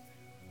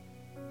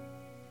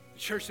 The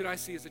church that I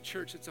see is a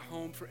church that's a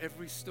home for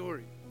every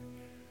story.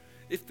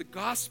 If the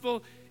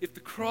gospel, if the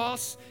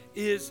cross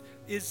if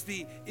it's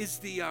the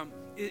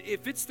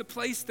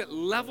place that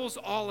levels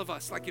all of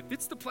us, like if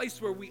it's the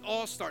place where we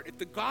all start, if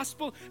the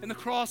gospel and the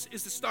cross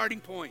is the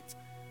starting point,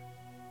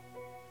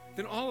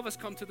 then all of us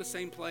come to the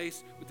same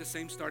place with the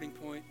same starting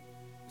point,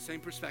 the same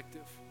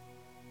perspective.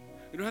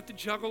 We don't have to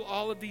juggle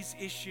all of these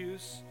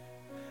issues.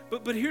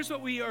 But here's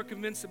what we are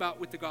convinced about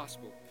with the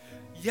gospel.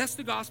 Yes,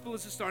 the gospel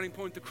is the starting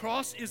point. The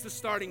cross is the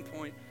starting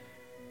point.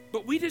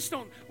 But we just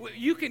don't,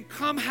 you can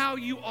come how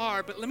you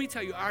are, but let me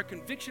tell you, our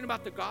conviction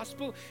about the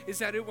gospel is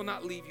that it will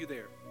not leave you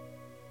there.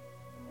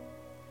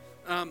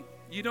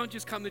 You don't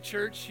just come to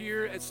church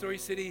here at Story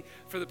City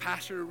for the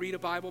pastor to read a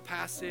Bible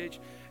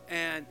passage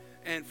and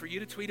for you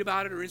to tweet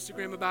about it or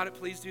Instagram about it.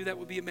 Please do, that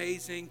would be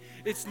amazing.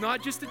 It's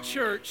not just a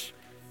church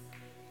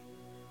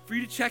for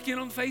you to check in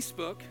on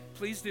Facebook.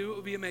 Please do, it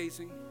would be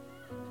amazing.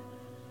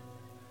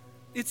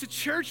 It's a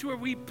church where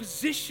we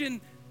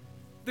position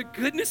the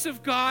goodness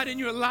of God in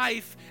your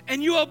life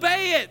and you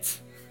obey it.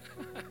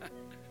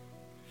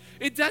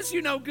 It does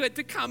you no good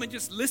to come and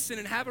just listen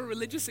and have a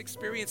religious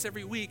experience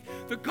every week.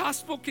 The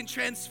gospel can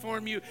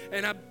transform you,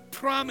 and I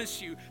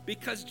promise you,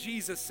 because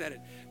Jesus said it,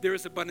 there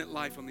is abundant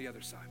life on the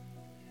other side.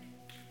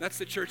 That's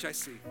the church I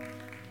see.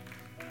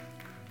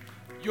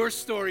 Your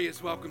story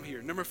is welcome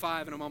here. Number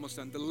 5, and I'm almost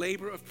done. The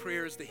labor of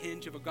prayer is the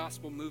hinge of a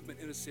gospel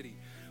movement in a city.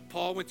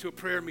 Paul went to a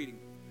prayer meeting.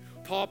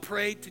 Paul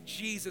prayed to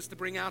Jesus to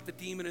bring out the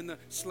demon in the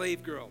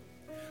slave girl.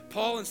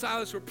 Paul and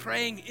Silas were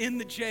praying in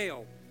the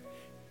jail,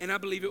 and I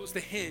believe it was the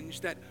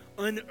hinge that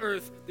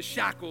unearthed the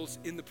shackles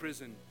in the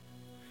prison.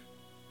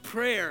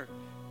 Prayer,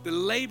 the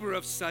labor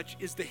of such,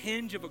 is the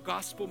hinge of a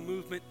gospel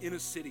movement in a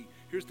city.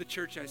 Here's the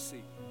church I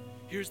see.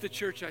 Here's the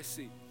church I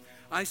see.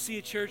 I see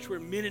a church where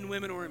men and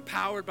women are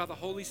empowered by the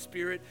Holy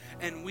Spirit,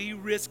 and we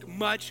risk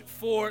much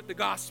for the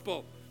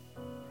gospel.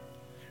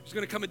 There's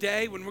going to come a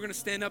day when we're going to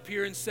stand up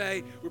here and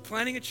say, we're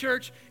planting a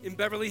church in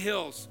Beverly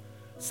Hills.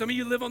 Some of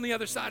you live on the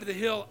other side of the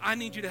hill. I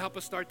need you to help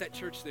us start that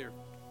church there.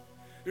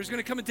 There's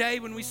going to come a day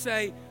when we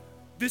say,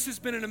 this has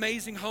been an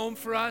amazing home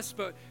for us,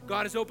 but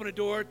God has opened a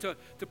door to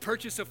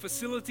purchase a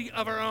facility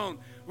of our own.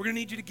 We're going to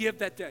need you to give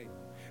that day.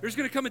 There's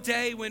going to come a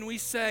day when we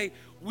say,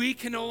 we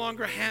can no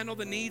longer handle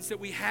the needs that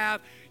we have.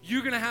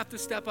 You're going to have to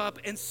step up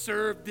and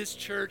serve this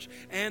church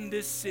and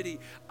this city.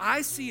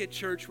 I see a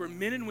church where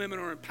men and women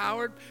are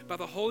empowered by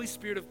the Holy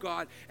Spirit of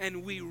God,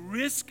 and we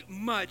risk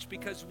much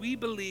because we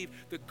believe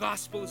the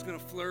gospel is going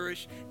to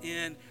flourish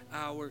in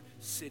our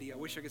city. I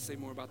wish I could say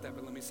more about that,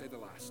 but let me say the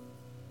last.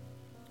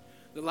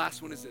 The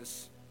last one is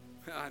this,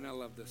 and I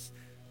love this.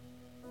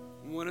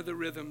 One of the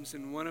rhythms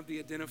and one of the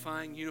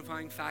identifying,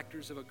 unifying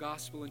factors of a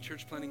gospel and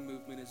church planting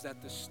movement is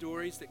that the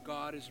stories that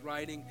God is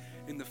writing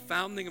in the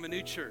founding of a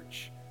new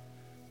church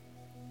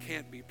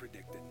can't be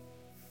predicted.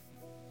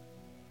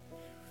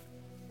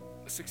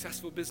 A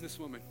successful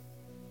businesswoman,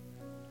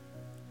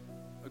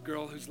 a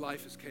girl whose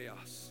life is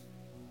chaos,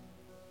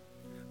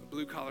 a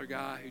blue-collar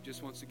guy who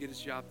just wants to get his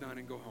job done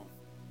and go home.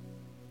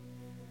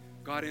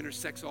 God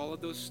intersects all of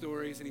those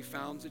stories, and he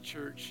founds a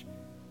church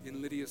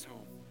in Lydia's home.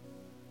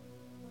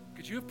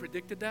 Could you have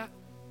predicted that?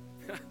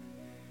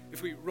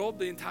 If we rolled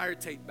the entire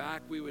tape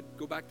back, we would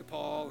go back to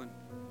Paul and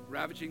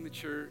ravaging the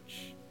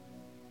church.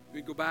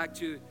 We'd go back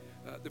to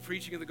the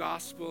preaching of the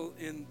gospel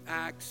in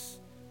Acts.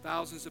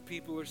 Thousands of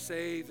people are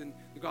saved and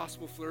the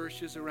gospel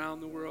flourishes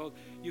around the world.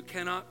 You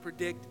cannot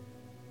predict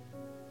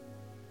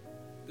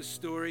the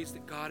stories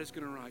that God is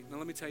going to write. Now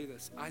let me tell you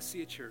this. I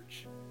see a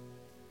church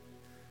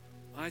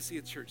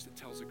that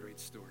tells a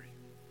great story.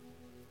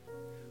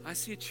 I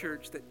see a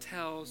church that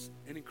tells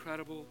an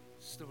incredible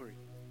story.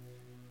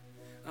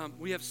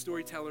 We have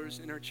storytellers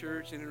in our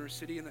church and in our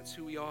city, and that's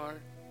who we are.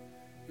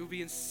 It would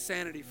be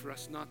insanity for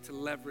us not to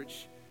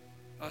leverage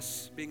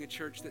us being a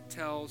church that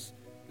tells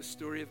the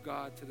story of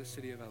God to the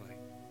city of LA.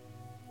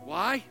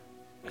 Why?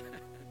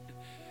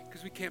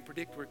 Because we can't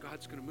predict where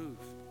God's going to move.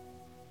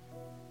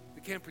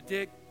 We can't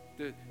predict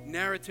the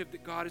narrative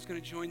that God is going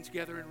to join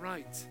together and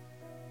write.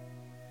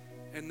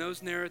 And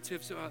those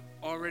narratives are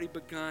already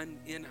begun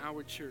in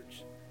our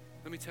church.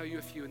 Let me tell you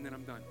a few, and then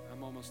I'm done.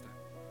 I'm almost done.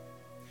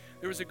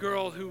 There was a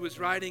girl who was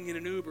riding in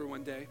an Uber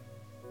one day,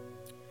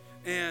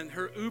 and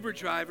her Uber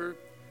driver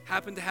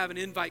happened to have an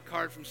invite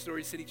card from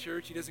Story City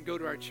Church. He doesn't go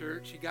to our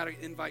church. He got an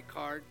invite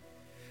card,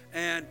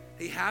 and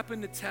he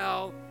happened to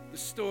tell the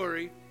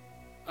story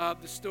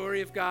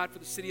of God for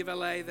the city of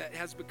LA that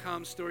has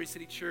become Story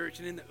City Church.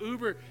 And in the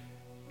Uber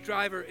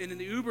driver, and in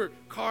the Uber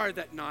car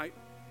that night,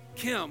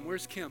 Kim,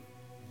 where's Kim?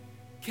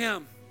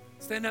 Kim,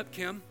 stand up,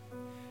 Kim.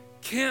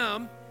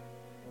 Kim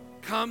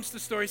comes to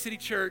Story City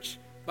Church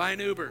by an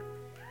Uber.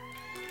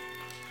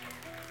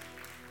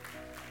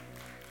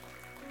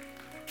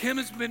 Kim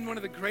has been one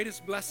of the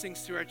greatest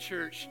blessings to our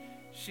church.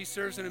 She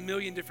serves in a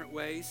million different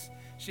ways.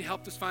 She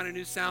helped us find a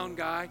new sound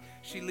guy.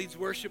 She leads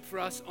worship for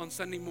us on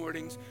Sunday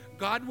mornings.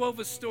 God wove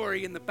a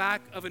story in the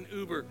back of an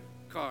Uber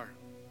car.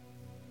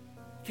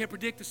 Can't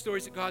predict the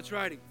stories that God's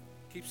writing.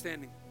 Keep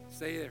standing.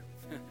 Stay there.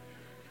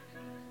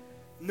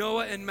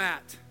 Noah and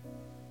Matt.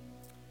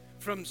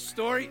 From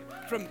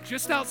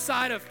just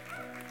outside of,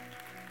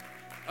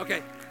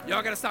 okay,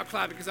 y'all got to stop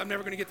clapping because I'm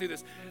never going to get through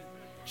this.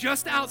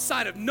 Just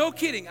outside of, no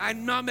kidding,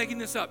 I'm not making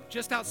this up,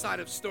 just outside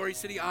of Story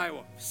City,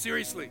 Iowa.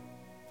 Seriously.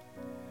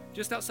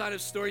 Just outside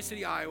of Story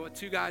City, Iowa,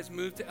 two guys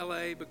moved to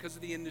LA because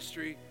of the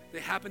industry. They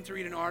happened to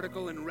read an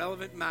article in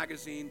Relevant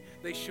magazine.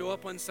 They show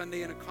up on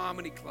Sunday in a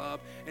comedy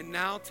club. And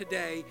now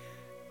today,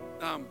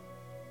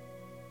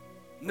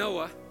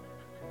 Noah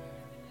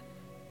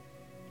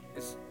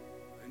is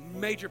a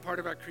major part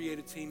of our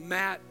creative team.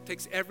 Matt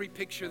takes every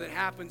picture that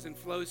happens and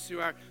flows through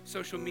our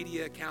social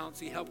media accounts.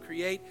 He helped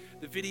create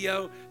the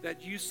video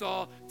that you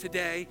saw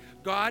today.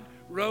 God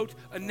wrote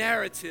a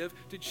narrative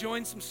to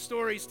join some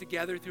stories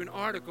together through an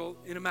article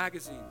in a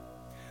magazine.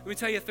 Let me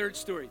tell you a third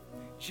story.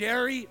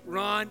 Jerry,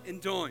 Ron, and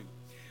Doyne.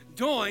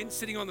 Doyne,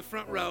 sitting on the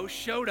front row,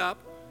 showed up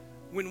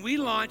when we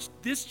launched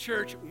this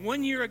church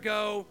 1 year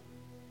ago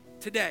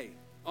today.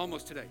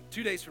 Almost today.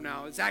 2 days from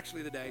now. It's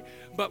actually the day.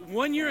 But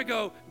 1 year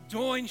ago,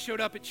 Doyne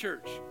showed up at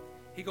church.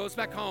 He goes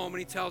back home and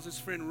he tells his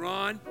friend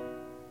Ron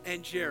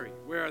and Jerry.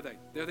 Where are they?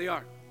 There they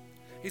are.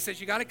 He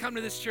says, you got to come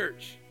to this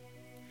church.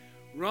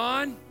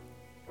 Ron,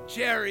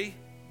 Jerry,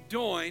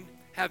 Doyne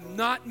have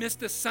not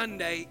missed a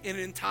Sunday in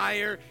an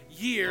entire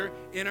year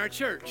in our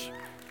church.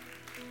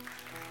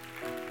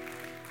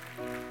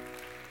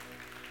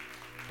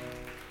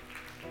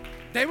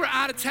 They were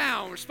out of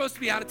town. We're supposed to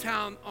be out of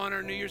town on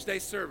our New Year's Day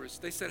service.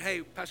 They said,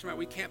 hey, Pastor Matt,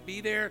 we can't be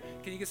there.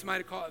 Can you get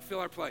somebody to fill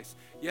our place?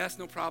 Yes,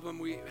 no problem.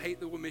 We hate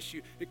that we'll miss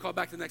you. They called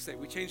back the next day.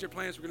 We changed our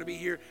plans. We're going to be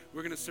here.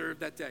 We're going to serve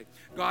that day.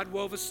 God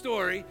wove a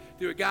story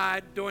through a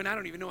guy doing, I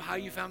don't even know how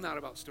you found out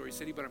about Story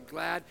City, but I'm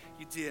glad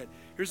you did.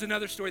 Here's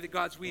another story that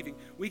God's weaving.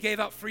 We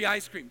gave out free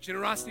ice cream.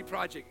 Generosity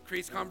Project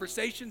creates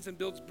conversations and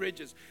builds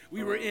bridges.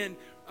 We were in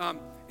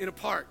a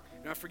park.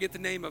 And I forget the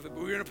name of it,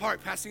 but we were in a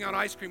park passing out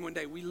ice cream one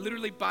day. We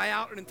literally buy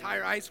out an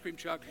entire ice cream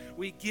truck.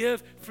 We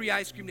give free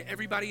ice cream to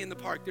everybody in the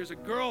park. There's a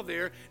girl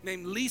there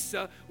named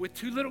Lisa with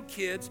 2 little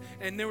kids,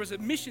 and there was a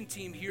mission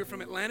team here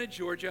from Atlanta,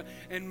 Georgia,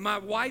 and my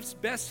wife's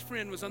best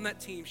friend was on that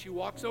team. She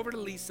walks over to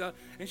Lisa,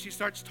 and she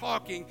starts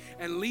talking,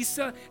 and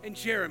Lisa and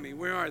Jeremy,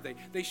 where are they?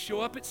 They show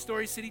up at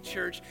Story City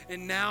Church,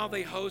 and now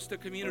they host a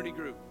community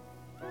group.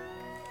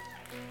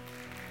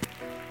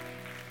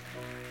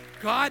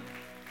 God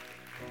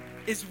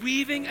is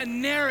weaving a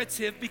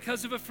narrative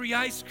because of a free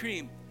ice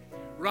cream.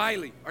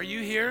 Riley, are you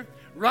here?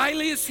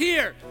 Riley is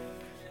here.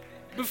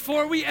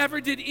 Before we ever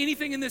did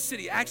anything in this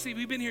city, actually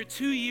we've been here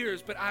 2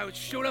 years, but I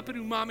showed up at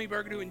Umami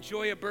Burger to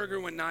enjoy a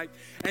burger one night,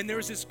 and there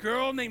was this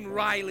girl named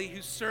Riley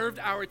who served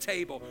our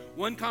table.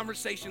 One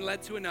conversation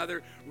led to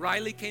another.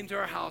 Riley came to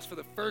our house for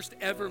the first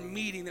ever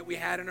meeting that we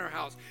had in our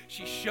house.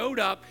 She showed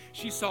up,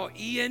 she saw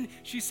Ian,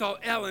 she saw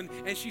Ellen,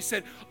 and she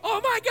said, oh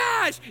my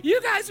gosh,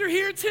 you guys are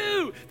here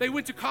too. They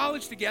went to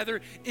college together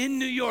in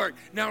New York.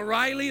 Now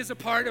Riley is a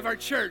part of our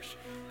church.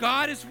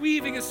 God is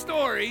weaving a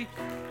story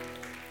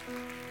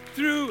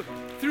through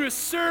a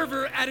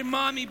server at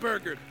Umami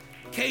Burger,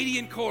 Katie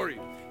and Corey.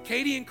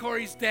 Katie and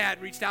Corey's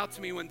dad reached out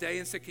to me one day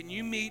and said, can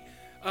you meet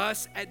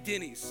us at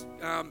Denny's?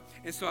 And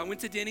so I went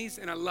to Denny's,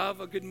 and I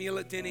love a good meal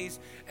at Denny's.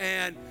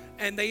 And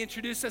they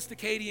introduced us to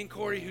Katie and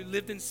Corey, who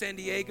lived in San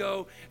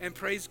Diego, and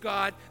praise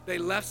God, they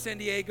left San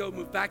Diego,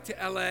 moved back to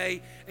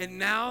LA, and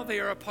now they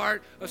are a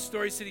part of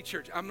Story City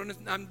Church. I'm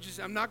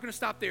not gonna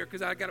stop there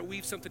because I gotta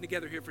weave something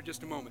together here for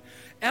just a moment.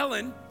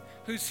 Ellen,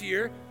 who's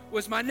here,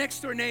 was my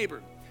next door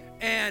neighbor.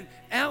 And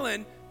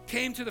Ellen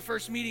came to the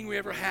first meeting we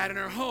ever had in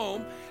our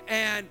home,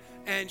 and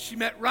she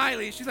met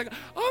Riley, and she's like,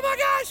 oh my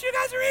gosh, you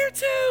guys are here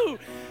too.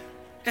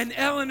 And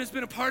Ellen has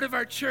been a part of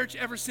our church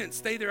ever since.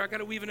 Stay there, I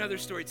gotta weave another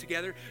story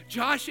together.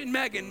 Josh and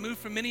Megan moved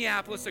from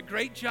Minneapolis, a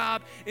great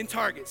job in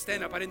Target.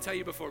 Stand up, I didn't tell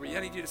you before, but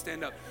I need you to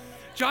stand up.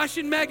 Josh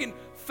and Megan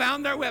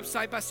found our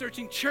website by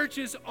searching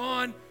churches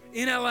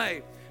in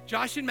LA.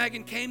 Josh and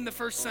Megan came the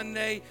first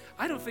Sunday.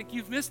 I don't think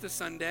you've missed a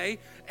Sunday.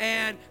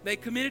 And they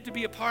committed to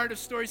be a part of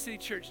Story City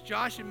Church.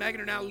 Josh and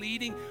Megan are now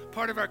leading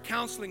part of our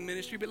counseling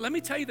ministry. But let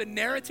me tell you the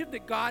narrative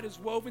that God has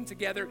woven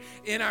together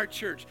in our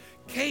church.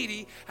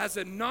 Katie has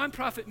a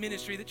nonprofit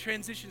ministry that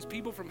transitions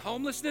people from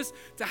homelessness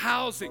to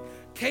housing.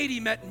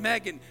 Katie met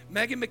Megan.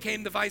 Megan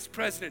became the vice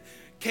president.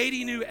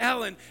 Katie knew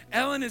Ellen.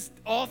 Ellen is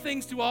all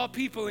things to all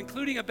people,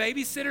 including a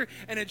babysitter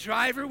and a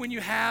driver when you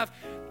have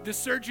the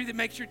surgery that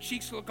makes your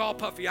cheeks look all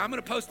puffy. I'm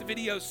going to post a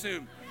video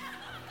soon.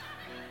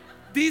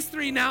 These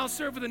 3 now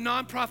serve with a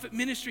nonprofit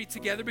ministry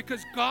together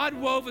because God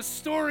wove a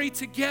story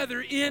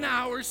together in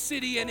our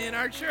city and in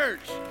our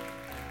church.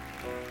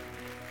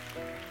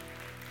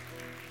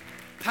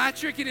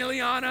 Patrick and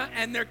Ileana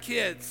and their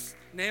kids,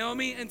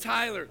 Naomi and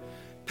Tyler.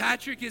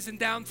 Patrick is in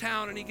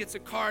downtown and he gets a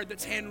card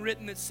that's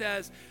handwritten that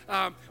says,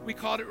 we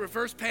called it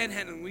reverse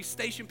panhandling. We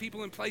station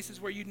people in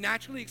places where you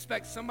naturally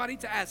expect somebody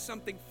to ask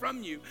something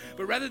from you,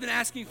 but rather than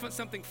asking for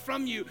something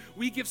from you,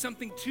 we give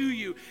something to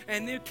you.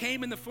 And it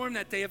came in the form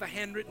that day of a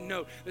handwritten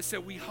note that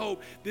said, we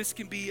hope this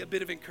can be a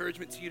bit of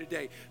encouragement to you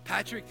today.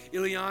 Patrick,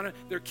 Ileana,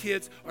 their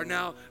kids are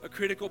now a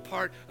critical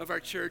part of our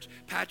church.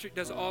 Patrick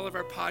does all of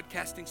our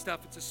podcasting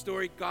stuff. It's a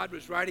story God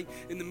was writing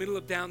in the middle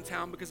of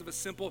downtown because of a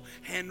simple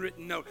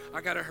handwritten note.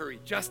 I gotta hurry.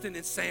 Justin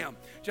and Sam.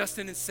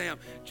 Justin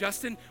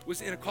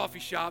was in a coffee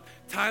shop.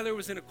 Tyler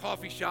was in a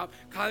coffee shop.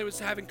 Kyler was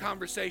having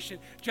conversation.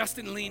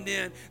 Justin leaned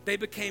in. They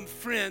became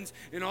friends.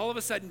 And all of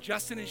a sudden,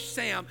 Justin and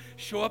Sam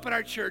show up at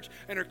our church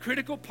and are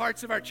critical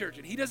parts of our church.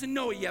 And he doesn't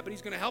know it yet, but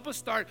he's going to help us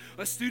start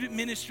a student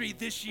ministry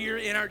this year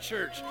in our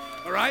church.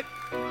 All right?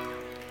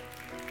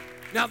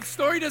 Now, the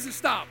story doesn't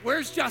stop.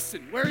 Where's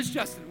Justin?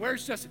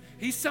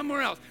 He's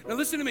somewhere else. Now,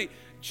 listen to me.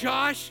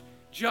 Josh,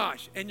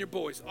 and your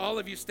boys, all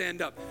of you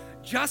stand up.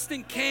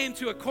 Justin came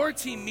to a core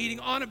team meeting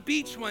on a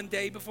beach one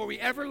day before we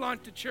ever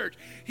launched a church.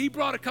 He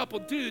brought a couple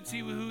dudes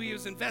who he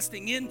was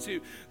investing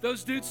into.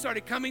 Those dudes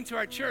started coming to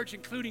our church,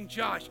 including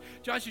Josh.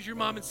 Josh, is your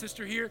mom and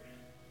sister here?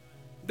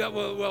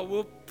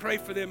 We'll pray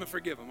for them and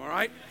forgive them, all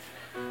right?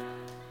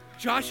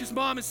 Josh's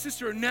mom and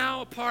sister are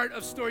now a part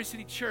of Story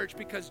City Church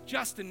because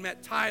Justin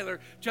met Tyler.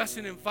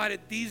 Justin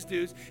invited these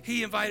dudes.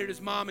 He invited his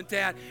mom and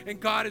dad, and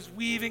God is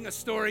weaving a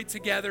story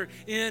together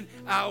in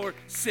our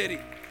city.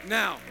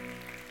 Now,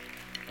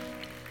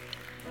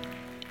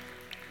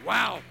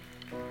 wow,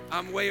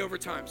 I'm way over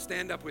time.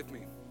 Stand up with me.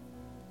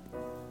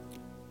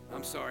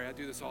 I'm sorry, I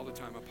do this all the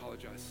time. I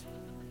apologize.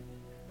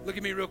 Look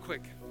at me real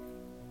quick.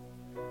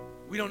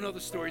 We don't know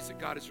the stories that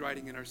God is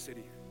writing in our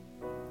city.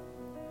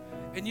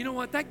 And you know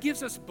what? That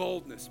gives us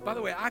boldness. By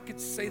the way, I could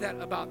say that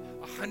about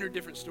 100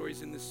 different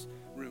stories in this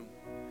room.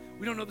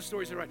 We don't know the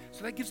stories that are right.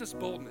 So that gives us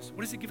boldness.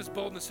 What does it give us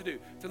boldness to do?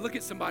 To look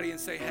at somebody and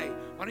say, hey,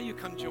 why don't you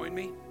come join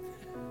me?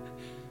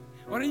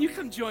 Why don't you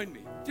come join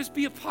me? Just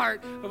be a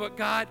part of what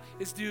God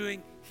is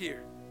doing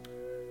here.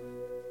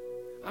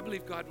 I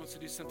believe God wants to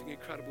do something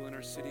incredible in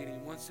our city, and he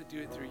wants to do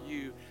it through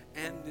you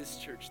and this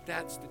church.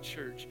 That's the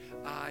church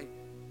I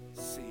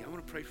see. I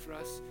want to pray for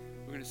us.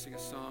 We're going to sing a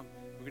song.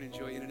 We're going to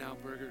enjoy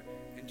In-N-Out Burger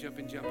and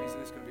Jumpin' Jumpies,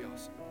 and it's going to be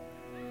awesome.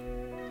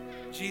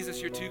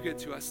 Jesus, you're too good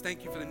to us.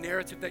 Thank you for the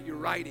narrative that you're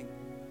writing.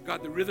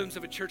 God, the rhythms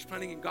of a church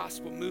planting and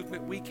gospel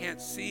movement we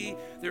can't see.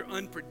 They're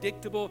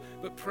unpredictable,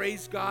 but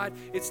praise God,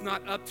 it's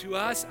not up to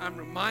us. I'm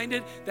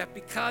reminded that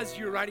because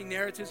you're writing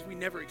narratives we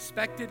never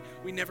expected,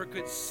 we never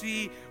could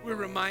see, we're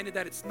reminded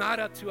that it's not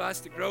up to us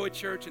to grow a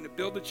church and to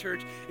build a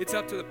church. It's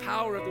up to the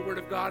power of the Word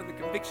of God and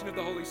the conviction of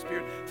the Holy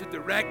Spirit to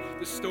direct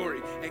the story.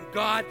 And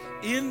God,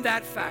 in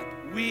that fact,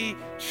 we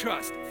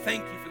trust.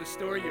 Thank you for the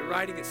story you're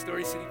writing at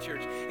Story City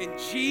Church. In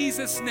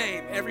Jesus'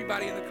 name,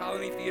 everybody in the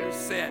Colony Theater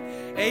said,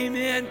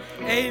 amen,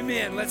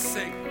 amen. Let's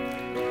sing.